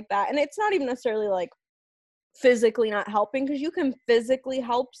something like that. And it's not even necessarily like physically not helping, because you can physically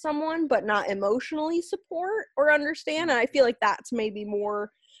help someone but not emotionally support or understand. And I feel like that's maybe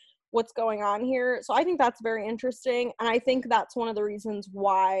more what's going on here. So I think that's very interesting. And I think that's one of the reasons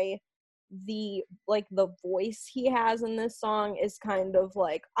why the voice he has in this song is kind of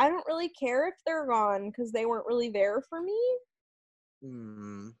like, I don't really care if they're gone because they weren't really there for me.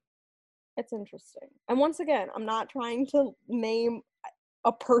 It's interesting. And once again, I'm not trying to name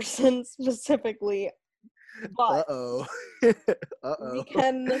a person specifically, but we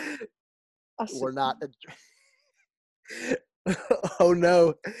can assume. We're not. Oh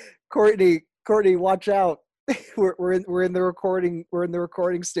no, Courtney, watch out. We're in the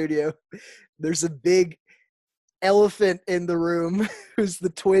recording studio. There's a big elephant in the room who's the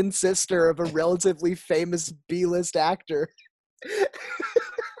twin sister of a relatively famous B-list actor.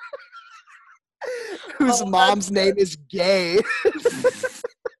 Whose mom's name is Gay.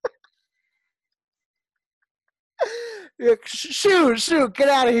 Shoot, get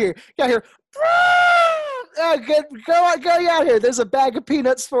out of here. Get out of here. Go out here. There's a bag of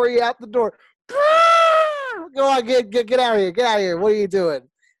peanuts for you out the door. Go on, get out of here. Get out of here. What are you doing?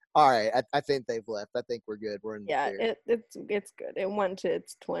 All right, I think they've left. I think we're good. We're in the clear. It's good. It went to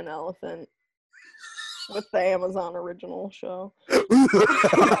its twin elephant with the Amazon original show.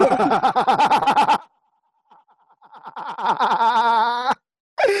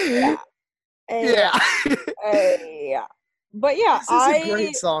 Yeah. But yeah, this is a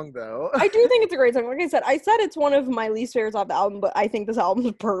great song though. I do think it's a great song. Like I said it's one of my least favorites off the album, but I think this album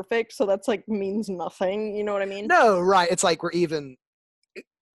is perfect, so that's like means nothing. You know what I mean? No, right. It's like we're even.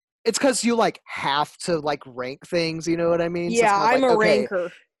 It's because you like have to like rank things. You know what I mean? Yeah, so I'm a ranker.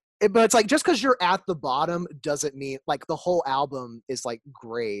 But it's like just because you're at the bottom doesn't mean like the whole album is like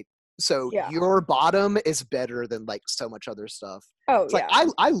great. So your bottom is better than like so much other stuff. Oh, it's like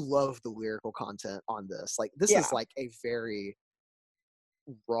I love the lyrical content on this. Like this is like a very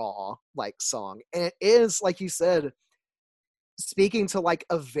raw like song, and it is, like you said, speaking to like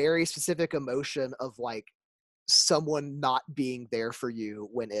a very specific emotion of like someone not being there for you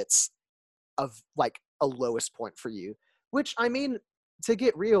when it's of like a lowest point for you, which I mean, to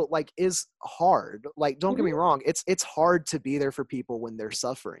get real, like is hard. Like don't get me wrong, it's hard to be there for people when they're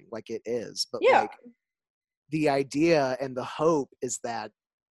suffering, like it is, but like the idea and the hope is that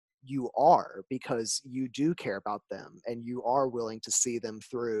you are, because you do care about them and you are willing to see them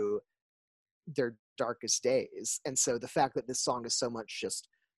through their darkest days. And so the fact that this song is so much just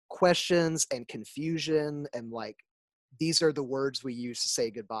questions and confusion, and like these are the words we use to say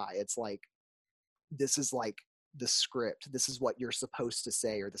goodbye, it's like this is like the script, this is what you're supposed to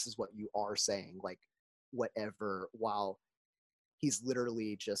say, or this is what you are saying, like whatever, while he's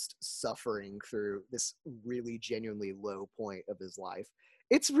literally just suffering through this really genuinely low point of his life.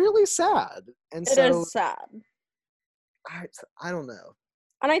 It's really sad. And it is sad. I don't know.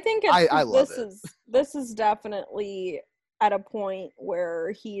 And I think I love this is definitely at a point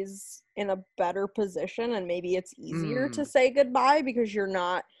where he's in a better position, and maybe it's easier to say goodbye because you're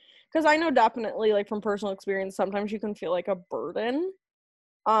not, because I know definitely like from personal experience, sometimes you can feel like a burden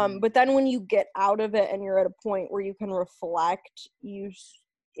But then when you get out of it and you're at a point where you can reflect,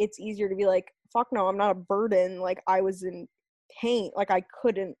 it's easier to be like, fuck no, I'm not a burden. Like, I was in pain. Like, I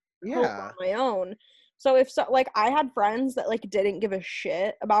couldn't cope Yeah. on my own. So like, I had friends that like didn't give a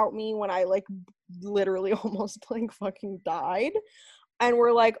shit about me when I like literally almost like fucking died, and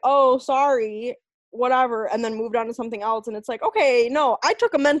were like, oh, sorry, whatever, and then moved on to something else. And it's like, okay, no, I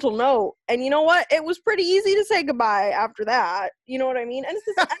took a mental note, and you know what, it was pretty easy to say goodbye after that. You know what I mean? And it's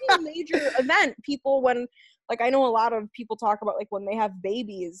just any major event, people, when, like, I know a lot of people talk about, like, when they have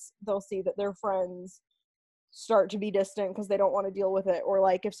babies, they'll see that their friends start to be distant because they don't want to deal with it, or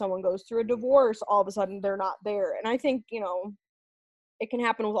like if someone goes through a divorce, all of a sudden they're not there. And I think, you know, it can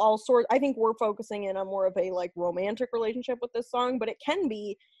happen with all sorts. I think we're focusing in on more of a like romantic relationship with this song, but it can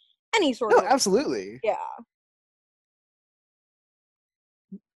be any sort No, of, absolutely. yeah.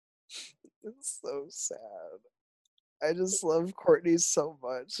 It's so sad. I just love Courtney so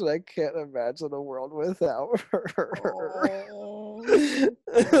much, and I can't imagine a world without her.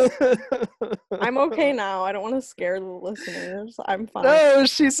 I'm okay now. I don't want to scare the listeners. I'm fine. No,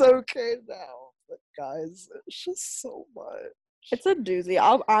 she's okay now. But guys, it's just so much. It's a doozy.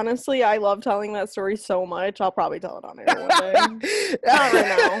 I love telling that story so much. I'll probably tell it on air one day. Not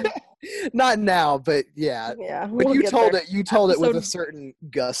right now. Not now, but yeah. Yeah. But we'll you get told there. it. You told it with a Episode- certain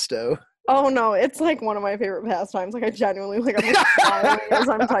gusto. Oh no, it's like one of my favorite pastimes. Like, I genuinely, like, I'm like smiling as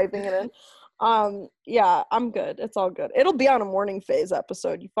I'm typing it in. Yeah, I'm good. It's all good. It'll be on a morning phase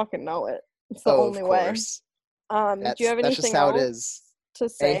episode. You fucking know it. It's the only of way. course. Do you have anything that's just how else it is. to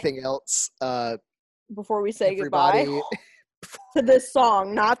say Anything else? before we say Everybody, goodbye to this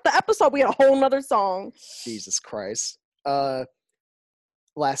song? Not the episode. We had a whole nother song. Jesus Christ.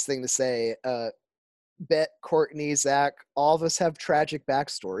 Last thing to say, Beck, Courtney, Zach, all of us have tragic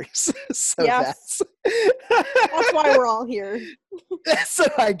backstories. So Yes. That's why we're all here. So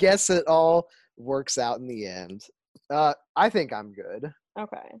I guess it all works out in the end. I think I'm good.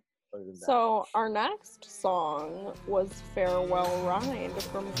 Okay. Other than that. So our next song was Farewell Ride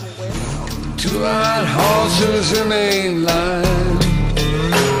from Where? Two white horses in a line.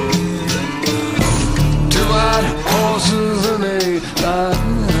 Two white horses in a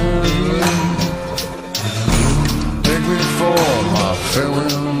line. Take me for my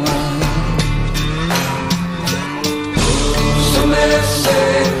farewell ride. Some may say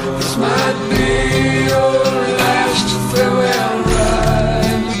this might be your last farewell ride.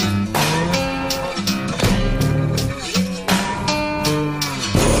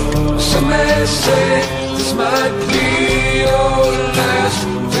 Some may say this might be your last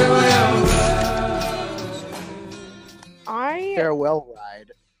farewell ride. Farewell ride.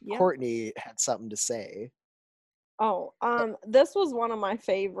 Yeah. Courtney had something to say. Oh, this was one of my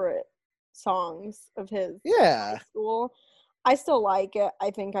favorite songs of his. Yeah. High school. I still like it. I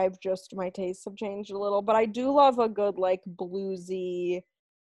think my tastes have changed a little, but I do love a good, like, bluesy,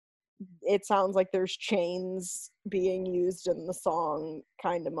 it sounds like there's chains being used in the song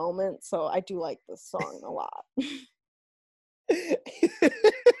kind of moment. So I do like this song a lot.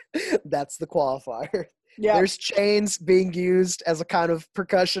 That's the qualifier. Yeah. There's chains being used as a kind of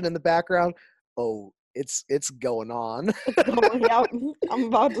percussion in the background. Oh, it's going on. Yeah, I'm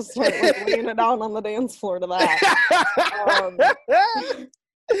about to start like, laying it down on the dance floor to that.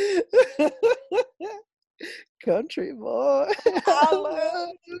 Country boy.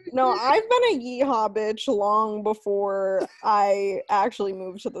 No, I've been a yeehaw bitch long before I actually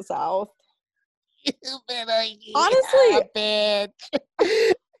moved to the South. You've been a Honestly, bitch.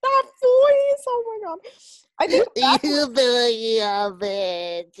 That voice, oh my god. I think You've been a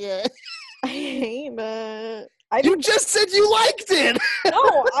bitch. I hate it. You just said you liked it.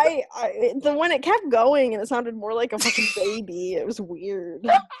 No, when it kept going and it sounded more like a fucking baby, it was weird.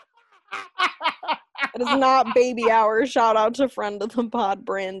 It is not baby hour. Shout out to friend of the pod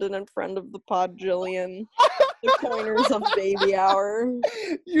Brandon and friend of the pod Jillian, the coiners of baby hour.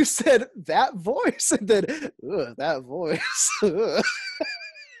 You said that voice and then that voice.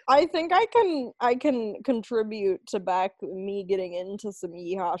 I think I can contribute to back me getting into some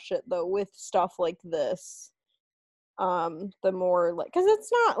yeehaw shit though with stuff like this. The more like, because it's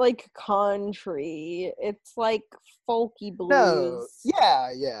not like country, it's like folky blues. No,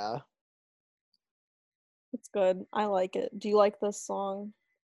 yeah. It's good. I like it. Do you like this song?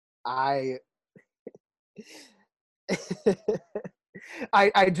 I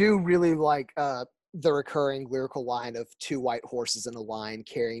do really like the recurring lyrical line of two white horses in a line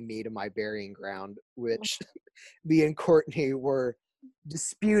carrying me to my burying ground, which me and Courtney were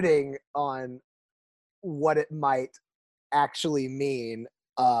disputing on what it might actually mean.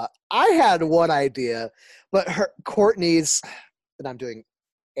 I had one idea, but Courtney's, and I'm doing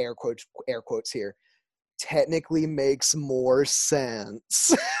air quotes here, technically makes more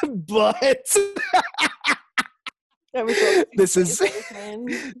sense. But this is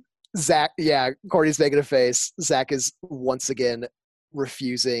Zach. Yeah, Courtney's making a face. Zach is once again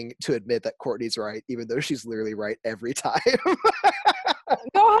refusing to admit that Courtney's right, even though she's literally right every time.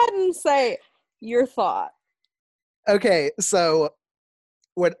 Go ahead and say your thought. Okay, so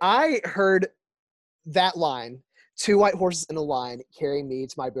when I heard that line, two white horses in a line carrying me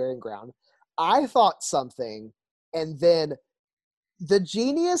to my burying ground, I thought something, and then the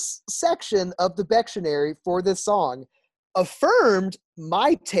genius section of the Bectionary for this song affirmed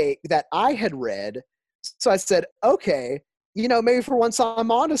my take that I had read. So I said, okay, maybe for once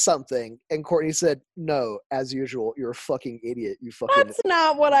I'm onto something. And Courtney said, no, as usual, you're a fucking idiot. You fucking That's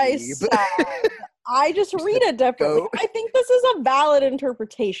not what I said. I just read it differently. I think this is a valid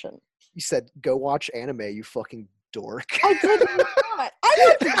interpretation. You said, go watch anime, you fucking dork. I did not.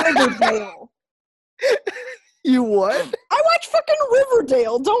 I watch Riverdale. You what? I watch fucking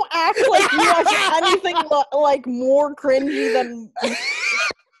Riverdale. Don't act like you watch anything like more cringy than...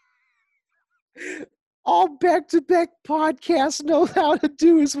 All back-to-back podcasts know how to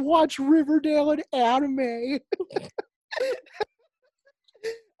do is watch Riverdale and anime.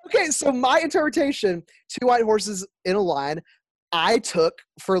 Okay, so my interpretation, two white horses in a line, I took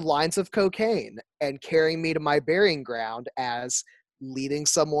for lines of cocaine and carrying me to my burying ground as leading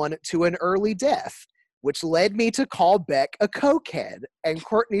someone to an early death, which led me to call Beck a cokehead. And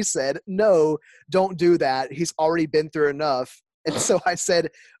Courtney said, no, don't do that. He's already been through enough. And so I said,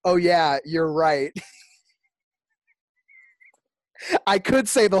 oh yeah, you're right. I could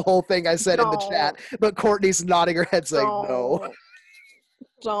say the whole thing I said in the chat, but Courtney's nodding her head saying no.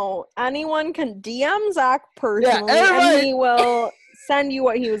 Don't. Anyone can DM Zach personally, and he will send you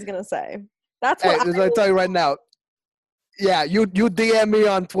what he was going to say. That's what I tell you right now. Yeah, you DM me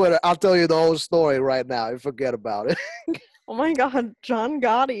on Twitter. I'll tell you the whole story right now. You forget about it. Oh my God, John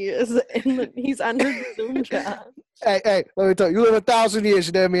Gotti is he's entered the Zoom chat. Hey, let me tell you. You live 1,000 years,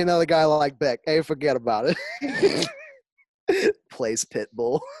 you never meet another guy like Beck. Hey, forget about it. Plays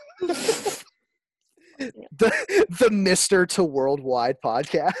Pitbull. The Mr. to Worldwide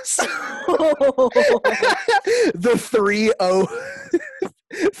podcast. The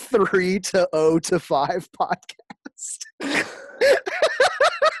 3 to 0 to 5 podcast.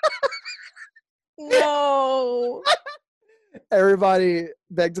 No. Everybody,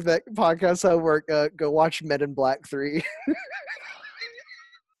 back to back podcast homework. Go watch Men in Black 3.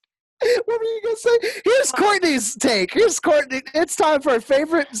 What were you gonna say? Here's Courtney's take. Here's Courtney. It's time for our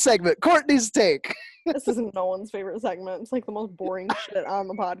favorite segment. Courtney's take. This isn't no one's favorite segment. It's like the most boring shit on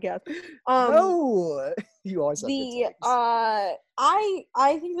the podcast. No, you always have good takes.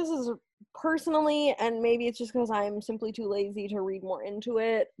 I think this is personally, and maybe it's just because I'm simply too lazy to read more into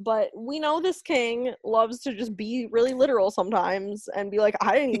it, but we know this king loves to just be really literal sometimes and be like,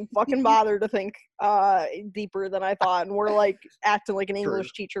 I didn't even fucking bother to think deeper than I thought, and we're like acting like an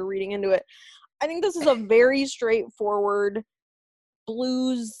English teacher reading into it. I think this is a very straightforward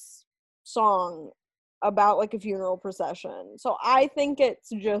blues song about like a funeral procession. So I think it's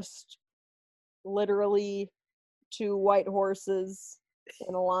just literally two white horses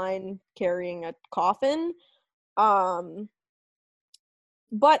in a line carrying a coffin. But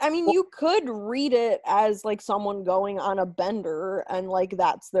I mean, you could read it as like someone going on a bender and like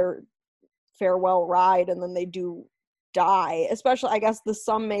that's their farewell ride and then they do die. Especially, I guess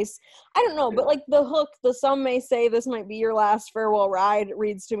some may, I don't know, but like the hook, some may say this might be your last farewell ride,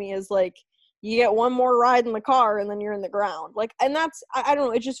 reads to me as like, you get one more ride in the car and then you're in the ground. Like, and that's, I don't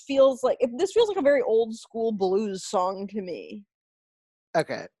know, it just feels like, this feels like a very old school blues song to me.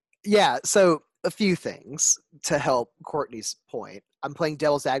 Okay. Yeah, so a few things to help Courtney's point. I'm playing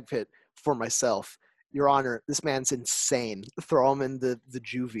devil's advocate for myself. Your Honor, this man's insane. Throw him in the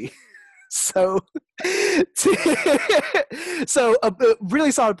juvie. So a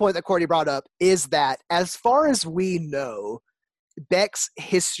really solid point that Courtney brought up is that as far as we know, Beck's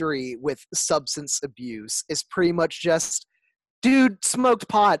history with substance abuse is pretty much just, dude smoked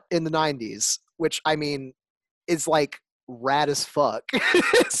pot in the 90s, which, I mean, is like rad as fuck.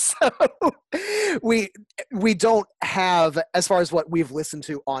 So we don't have, as far as what we've listened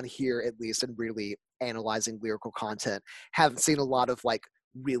to on here at least and really analyzing lyrical content, haven't seen a lot of like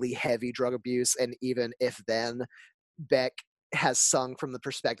really heavy drug abuse, and even if then, Beck has sung from the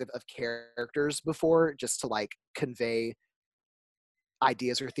perspective of characters before just to like convey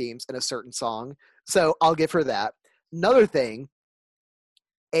ideas or themes in a certain song. So I'll give her that. Another thing,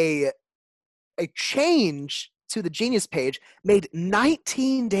 a change to the Genius page made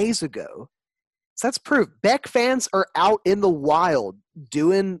 19 days ago So that's proof. Beck fans are out in the wild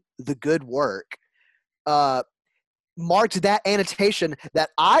doing the good work. Marked that annotation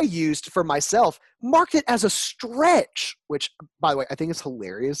that I used for myself, marked it as a stretch, which, by the way, I think is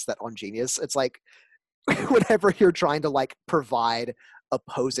hilarious that on Genius, it's like whenever you're trying to like provide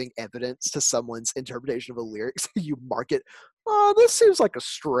opposing evidence to someone's interpretation of a lyrics, you mark it, oh, this seems like a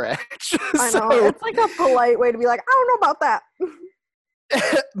stretch. I know. It's like a polite way to be like, I don't know about that.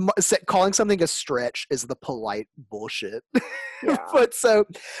 Calling something a stretch is the polite bullshit. Yeah. But so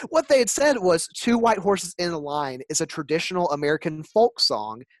what they had said was Two White Horses in a Line is a traditional American folk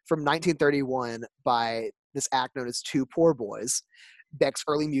song from 1931 by this act known as Two Poor Boys. Beck's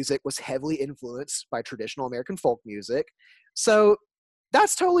early music was heavily influenced by traditional American folk music. So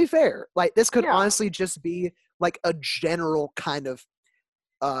that's totally fair. Like, this could honestly just be like a general kind of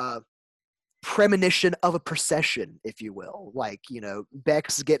premonition of a procession, if you will. Like, you know,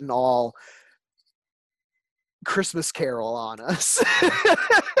 Beck's getting all Christmas Carol on us.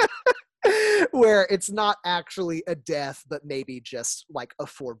 Where it's not actually a death, but maybe just like a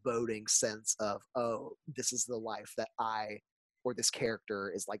foreboding sense of, oh, this is the life that I or this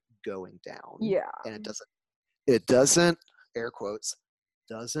character is like going down. Yeah. And it doesn't, air quotes,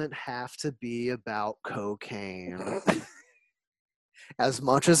 doesn't have to be about cocaine. As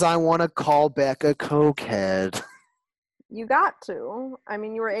much as I want to call Beck a cokehead. You got to. I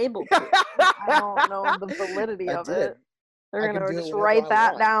mean, you were able to. I don't know the validity of it. They're going to just write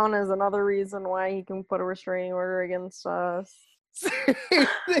that down as another reason why he can put a restraining order against us.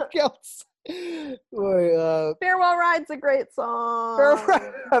 Anything else? Farewell Ride's a great song.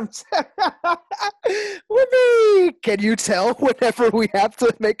 Whoopee! Can you tell whenever we have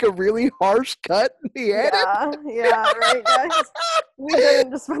to make a really harsh cut in the edit? Yeah, right, guys. We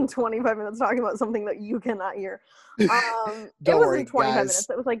didn't just spend 25 minutes talking about something that you cannot hear. It wasn't 25 minutes.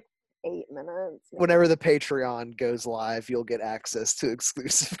 It was like 8 minutes. Maybe. Whenever the Patreon goes live, you'll get access to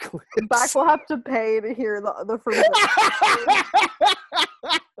exclusive clips. Beck will have to pay to hear the first.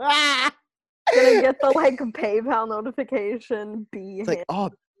 Gonna get the like PayPal notification. It's like, oh,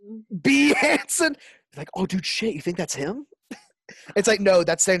 B. Hansen. Like, oh, dude, shit, you think that's him? It's like, no,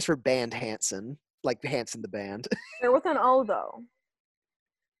 that stands for Band Hansen, like Hansen the band. They're with an O though.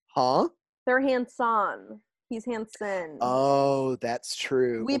 Huh? They're Hanson. He's Hansen. Oh, that's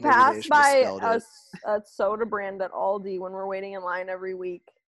true. We pass by a soda brand at Aldi when we're waiting in line every week.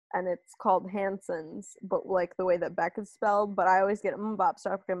 And it's called Hanson's, but like the way that Beck is spelled. But I always get Mbop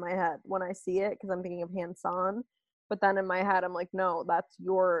stuck in my head when I see it because I'm thinking of Hanson. But then in my head, I'm like, no, that's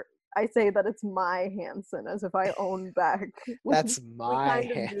your. I say that it's my Hanson as if I own Beck. That's my we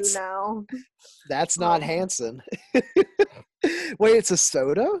kind of do now. That's not Hanson. Wait, it's a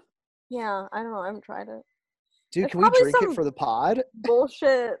soda? Yeah, I don't know. I haven't tried it. Dude, It's can we drink probably it for the pod?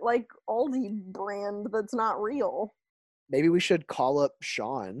 Bullshit, like Aldi brand that's not real. Maybe we should call up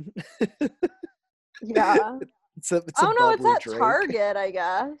Sean. Yeah. It's a oh no, it's at drink. Target, I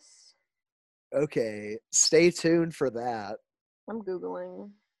guess. Okay, stay tuned for that. I'm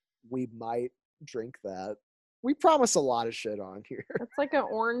Googling. We might drink that. We promise a lot of shit on here. It's like an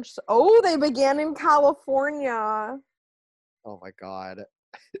orange. Oh, they began in California. Oh my god.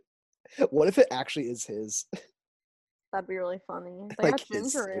 What if it actually is his? That'd be really funny. They Like got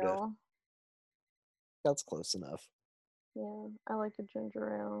ginger ale. That's close enough. Yeah, I like a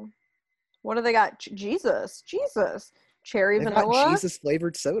ginger ale. What do they got? Jesus. Cherry They've vanilla. got Jesus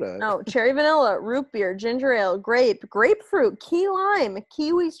flavored soda. No, cherry vanilla, root beer, ginger ale, grapefruit, key lime,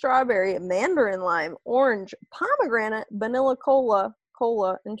 kiwi strawberry, mandarin lime, orange, pomegranate, vanilla cola,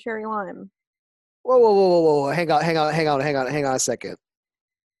 and cherry lime. Whoa. Hang on a second.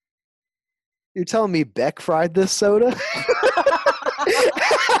 You're telling me Beck fried this soda?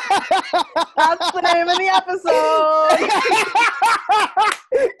 That's the name of the episode.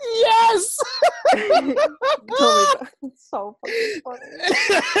 Yes. It's so fucking funny.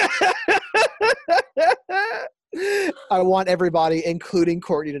 I want everybody, including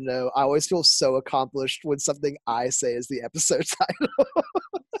Courtney, to know I always feel so accomplished when something I say is the episode title.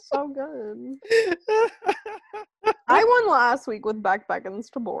 So good. I won last week with Beck Beckons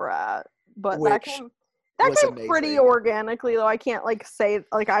to Borat, but that came pretty organically, though. I can't like say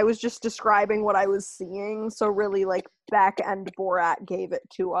like I was just describing what I was seeing, so really like Beck and Borat gave it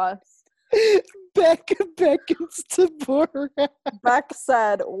to us. Beck Beckons to Borat. Beck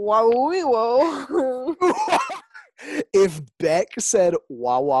said, whoa. If Beck said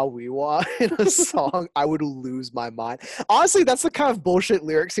wah wah wee wah in a song, I would lose my mind. Honestly, that's the kind of bullshit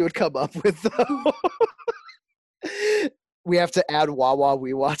lyrics he would come up with, though. We have to add wah wah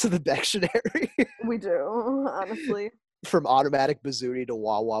wee wah to the dictionary. We do, honestly. From automatic bazooty to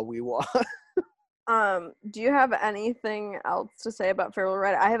wah wah wee wah. Do you have anything else to say about Feral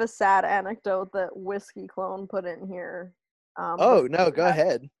Red? I have a sad anecdote that Whiskey Clone put in here. Oh, no, go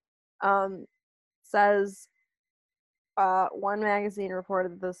ahead. Says one magazine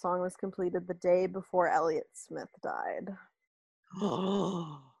reported that the song was completed the day before Elliott Smith died.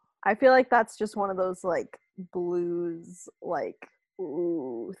 I feel like that's just one of those like blues like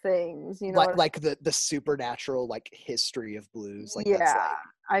ooh things, you know? Like the supernatural like history of blues. Like Yeah, that's like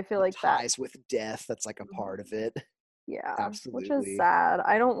I feel like that. ties with death. That's like a part of it. Yeah, which is Absolutely. sad.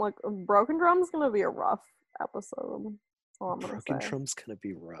 I don't look. Broken Drum's gonna be a rough episode. That's all I'm gonna Broken say. Drum's gonna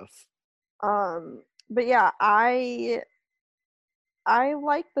be rough. But yeah, I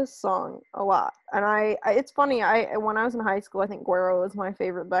like this song a lot, and I it's funny. When I was in high school, I think Guero was my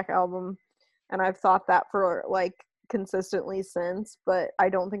favorite Beck album, and I've thought that for like consistently since. But I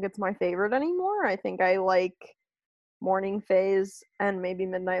don't think it's my favorite anymore. I think I like Morning Phase and maybe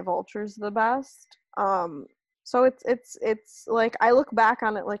Midnight Vultures the best. So it's like I look back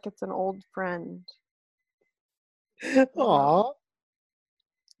on it like it's an old friend. Aw,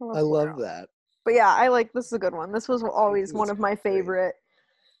 love I love Guero. that. But yeah, I like this is a good one. This was always It one was of my great. favorite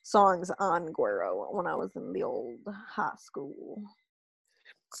songs on Guero when I was in the old high school.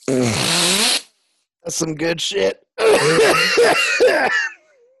 That's some good shit.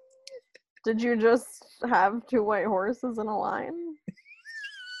 Did you just have two white horses in a line?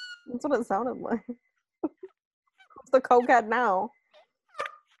 That's what it sounded like. What's the cokehead now?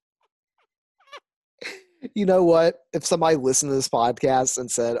 You know what? If somebody listened to this podcast and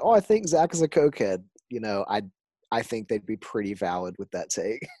said, "Oh, I think Zach is a cokehead," I think they'd be pretty valid with that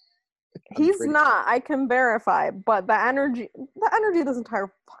take. He's not. I can verify, but the energy of this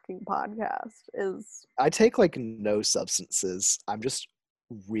entire fucking podcast is. I take like no substances. I'm just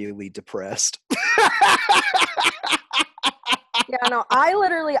really depressed. Yeah, no,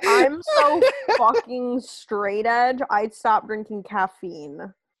 I'm so fucking straight edge. I'd stop drinking caffeine.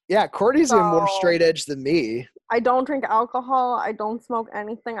 Yeah, Courtney's even more So- straight edge than me. I don't drink alcohol. I don't smoke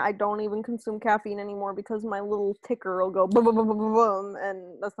anything. I don't even consume caffeine anymore because my little ticker will go boom, boom, boom, boom, boom, boom,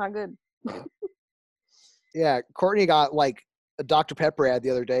 and that's not good. Yeah, Courtney got like a Dr. Pepper ad the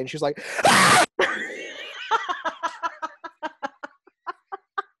other day, and she was like, "Ah!"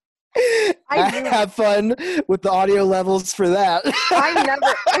 I have fun with the audio levels for that.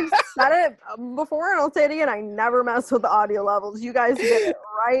 I've said it before and I'll say it again. I never mess with the audio levels. You guys get it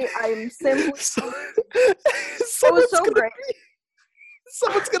right. I'm simply. It was so great.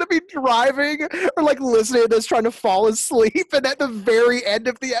 Someone's gonna be driving or like listening to this trying to fall asleep, and at the very end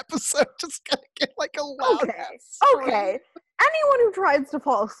of the episode just gonna get like a loud Okay. Anyone who tries to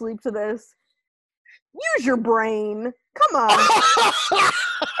fall asleep to this, use your brain. Come on.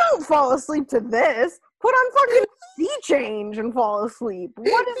 Don't fall asleep to this. Put on fucking sea change and fall asleep.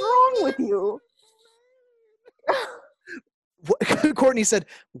 What is wrong with you? Courtney said,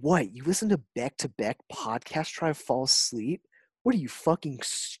 "What? You listen to Beck podcast try to fall asleep? What are you, fucking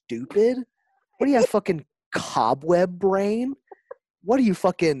stupid? What do you have, fucking cobweb brain? What are you,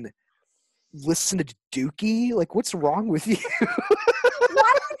 fucking listen to Dookie? Like, what's wrong with you?"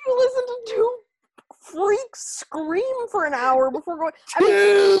 Why would you listen to two freaks scream for an hour before going?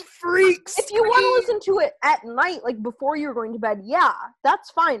 Two freaks. If you want to listen to it at night, like before you're going to bed, yeah, that's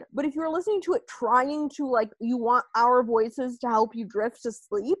fine. But if you're listening to it trying to, like, you want our voices to help you drift to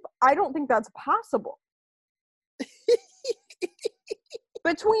sleep, I don't think that's possible.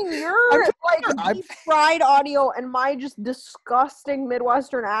 Between your deep fried audio and my just disgusting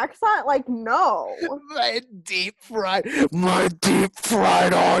Midwestern accent, like, no. My deep fried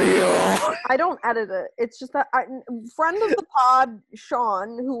audio. I don't edit it. It's just that friend of the pod,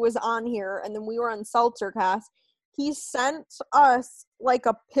 Sean, who was on here, and then we were on Seltzercast, he sent us like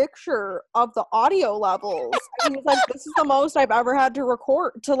a picture of the audio levels. He was like, "This is the most I've ever had to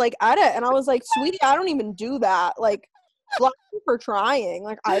record to like edit," and I was like, "Sweetie, I don't even do that." Like, bless you for trying.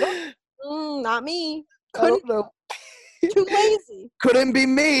 Like, I don't. Not me. Couldn't. I don't know. Too lazy. Couldn't be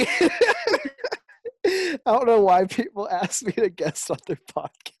me. I don't know why people ask me to guest on their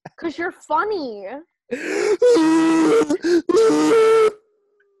podcast. Because you're funny.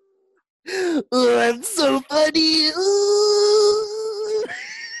 Oh, I'm so funny.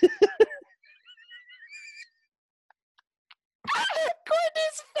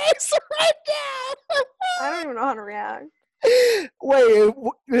 Courtney's face right now. I don't even know how to react. Wait,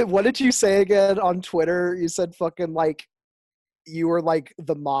 what did you say again on Twitter? You said fucking like you were like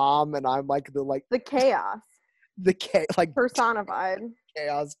the mom and I'm like the chaos. Like personified.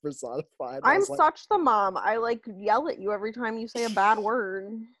 Chaos personified. I'm such the mom. I like yell at you every time you say a bad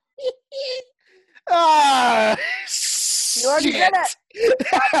word. Ah, you already did it.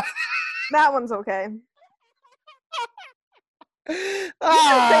 That one's okay.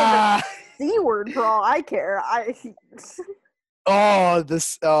 Ah! C word for all I care. I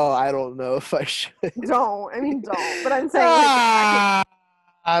don't know if I should. Don't. But I'm saying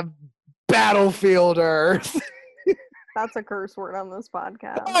like, Battlefield Earth. that's a curse word on this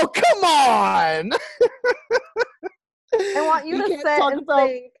podcast. Oh, come on! I want you to can't sit talk and about-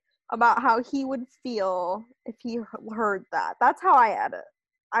 think about how he would feel if he heard that. That's how I edit.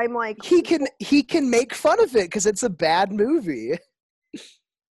 I'm like, He can make fun of it because it's a bad movie.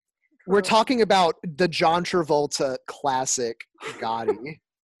 We're talking about the John Travolta classic Gotti.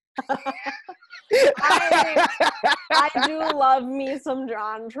 I do love me some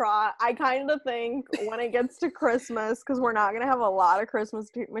John Trot. I kind of think when it gets to Christmas, because we're not going to have a lot of Christmas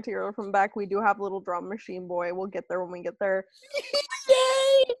material from Beck, we do have Little Drum Machine Boy. We'll get there when we get there.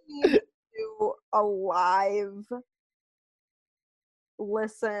 Yay! Do a live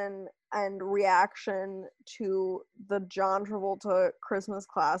listen and reaction to the John Travolta Christmas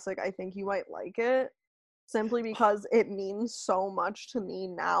classic. I think you might like it. Simply because it means so much to me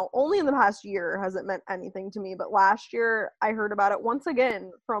now. Only in the past year has it meant anything to me, but last year I heard about it once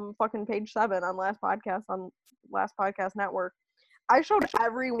again from fucking Page 7 on Last Podcast Network. I showed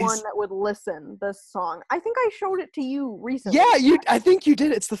everyone that would listen this song. I think I showed it to you recently. Yeah, I think you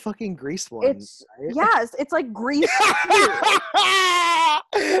did. It's the fucking Grease one. It's right? Yes, it's like Grease.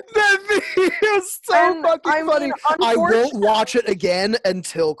 That video is so fucking funny. I won't watch it again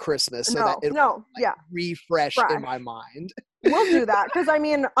until Christmas, so that it'll refresh in my mind. We'll do that because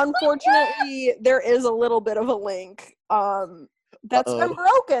unfortunately, there is a little bit of a link that's been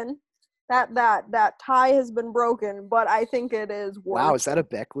broken. That tie has been broken, but I think it is worth. Wow, is that a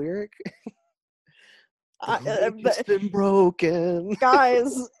Beck lyric? It's been broken.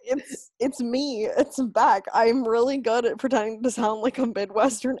 Guys, it's me. It's Beck. I'm really good at pretending to sound like a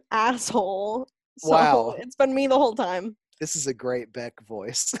Midwestern asshole. So wow. It's been me the whole time. This is a great Beck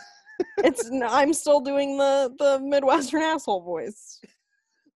voice. I'm still doing the Midwestern asshole voice.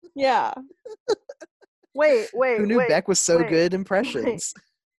 Yeah. Wait. Who knew Beck was so good at impressions?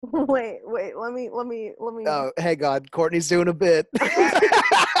 Wait. Let me. Oh, hey God, Courtney's doing a bit.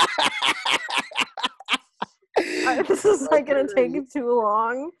 This is like gonna take too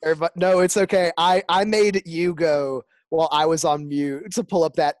long. No, it's okay. I made you go while I was on mute to pull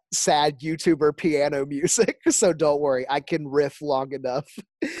up that sad YouTuber piano music. So don't worry, I can riff long enough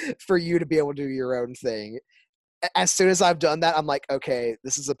for you to be able to do your own thing. As soon as I've done that, I'm like, okay,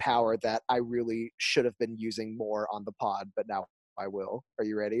 this is a power that I really should have been using more on the pod, but now I will. Are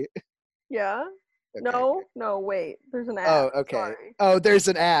you ready? Yeah. Okay. No, wait. There's an ad. Oh, okay. Sorry. Oh, there's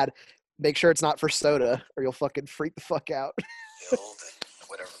an ad. Make sure it's not for soda, or you'll fucking freak the fuck out. Build in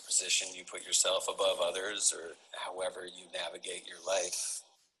whatever position you put yourself above others, or however you navigate your life,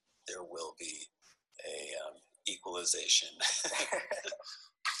 there will be a equalization.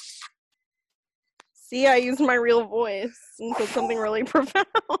 See, I used my real voice and said something really profound.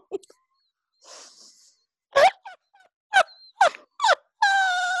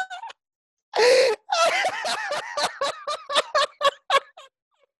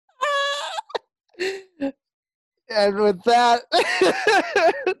 And with that,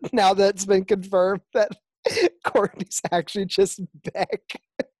 now that's been confirmed that Courtney's actually just Beck.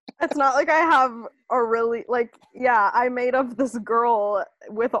 It's not like I have a really, I made up this girl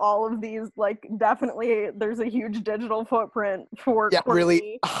with all of these, definitely there's a huge digital footprint for Courtney.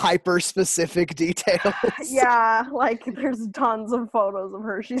 Really hyper-specific details. Yeah, there's tons of photos of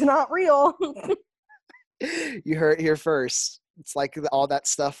her. She's not real. You heard it here first. It's like all that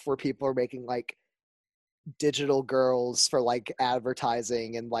stuff where people are making, digital girls for,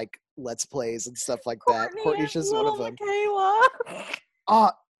 advertising and, Let's Plays and stuff like that. Courtney's just one of them. Michaela.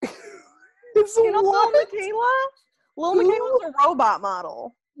 You know Little Michaela? Little Michaela's a robot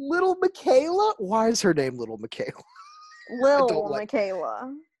model. Little Michaela? Why is her name Little Michaela? Lil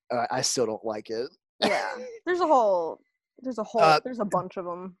Michaela. I still don't like it. Yeah. There's a bunch of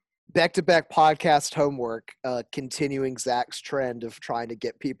them. Back-to-back podcast homework, continuing Zach's trend of trying to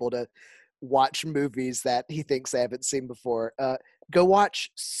get people to watch movies that he thinks they haven't seen before. Go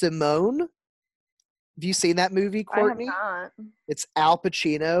watch Simone. Have you seen that movie, Courtney? I have not. It's Al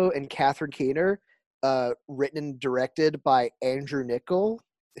Pacino and Catherine Keener, written and directed by Andrew Niccol,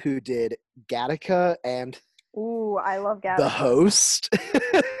 who did Gattaca and Ooh, I love Gattaca. The Host.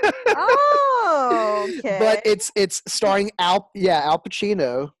 Oh, okay. But it's starring Al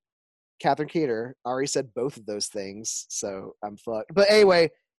Pacino, Catherine Keener. I already said both of those things, so I'm fucked. But anyway,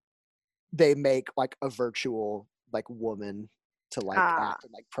 they make a virtual woman to act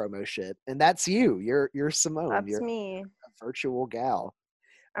and promo shit, and that's you. You're Simone. That's You're me. a virtual gal.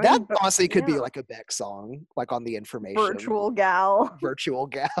 I That mean, but- honestly could be yeah. like a Beck song, like on the information. Virtual gal. Virtual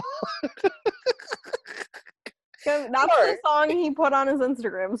gal. That's the Alright. song he put on his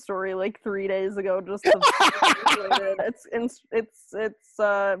Instagram story like 3 days ago. Just to it's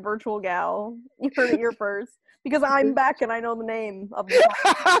virtual gal. You heard it here first because I'm Beck and I know the name of the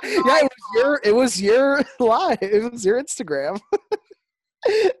song. Yeah, it was your lie. It was your Instagram.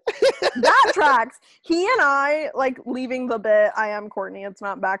 That tracks. He and I, like, leaving the bit, I am Courtney, it's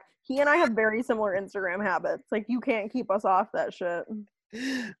not Beck. He and I have very similar Instagram habits. Like, you can't keep us off that shit.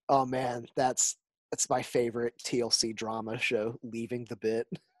 Oh man, that's my favorite TLC drama show, Leaving the Bit.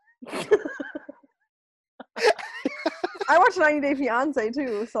 I watch 90 Day Fiancé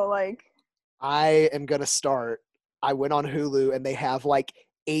too, so like I am gonna start. I went on Hulu and they have like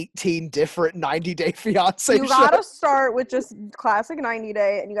 18 different 90 Day Fiancé you gotta shows. start with just classic 90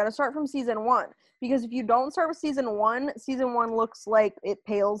 Day, and you gotta start from season 1. Because if you don't start with season one looks like it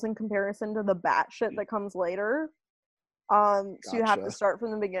pales in comparison to the batshit that comes later. So you have to Gotcha. start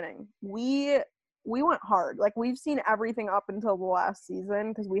from the beginning. We went hard. Like, we've seen everything up until the last season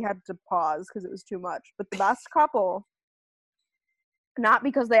because we had to pause because it was too much. But the best couple, not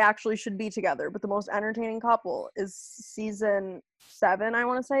because they actually should be together, but the most entertaining couple is season 7, I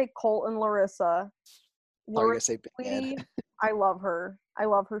want to say, Colt and Larissa. Oh, you're gonna say Big Sweetie, Ed. I love her. I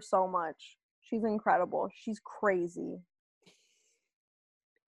love her so much. She's incredible. She's crazy.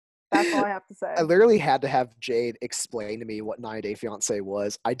 That's all I have to say. I literally had to have Jade explain to me what 90 Day Fiance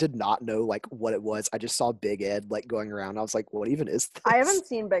was. I did not know like what it was. I just saw Big Ed like going around. I was like, what even is this? I haven't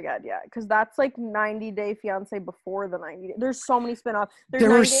seen Big Ed yet because that's like 90 Day Fiance before the 90 Day. There's so many spin-offs. There's There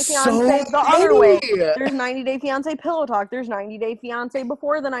 90 were Day so Fiance the other way. many! There's 90 Day Fiance Pillow Talk. There's 90 Day Fiance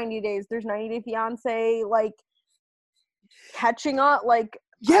before the 90 days. There's 90 Day Fiance like catching up. Like,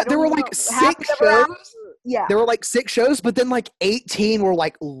 Yeah, there were like 6 shows. Yeah. There were like 6 shows, but then like 18 were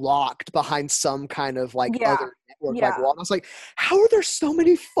like locked behind some kind of like Yeah. other network Yeah. like wall. And I was like, how are there so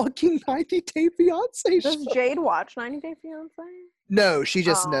many fucking 90 Day Fiance Does shows? Jade watch 90 Day Fiance? No, she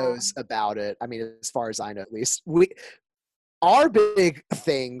just Oh. knows about it. I mean, as far as I know, at least. Our big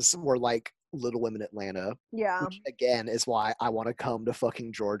things were like Little Women Atlanta, Yeah. which again is why I want to come to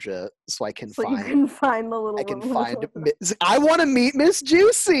fucking Georgia so I can So you find can find the little I can women find with I want to meet Miss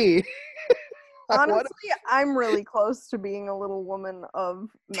Juicy. I wanna- Honestly, I'm really close to being a little woman of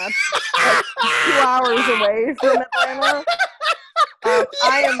Metro, like 2 hours away from Atlanta.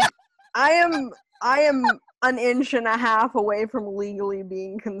 I am an inch and a half away from legally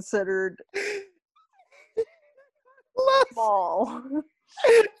being considered Love, small.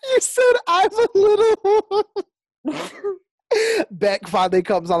 you said I'm a little Beck finally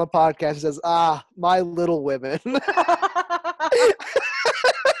comes on the podcast and says, my Little Women.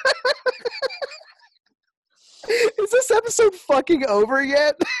 Is this episode fucking over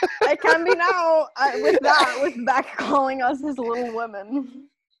yet? It can be now with Beck calling us his little women.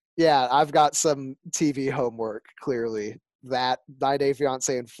 Yeah, I've got some TV homework, clearly. That 90 Day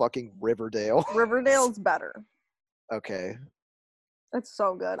Fiance and fucking Riverdale. Riverdale's better. Okay. It's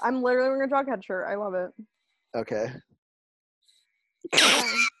so good. I'm literally wearing a Jughead shirt. I love it. Okay.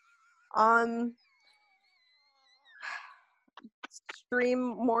 Stream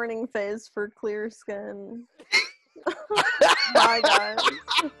morning phase for clear skin. Bye, guys.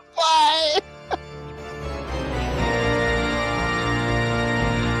 Bye.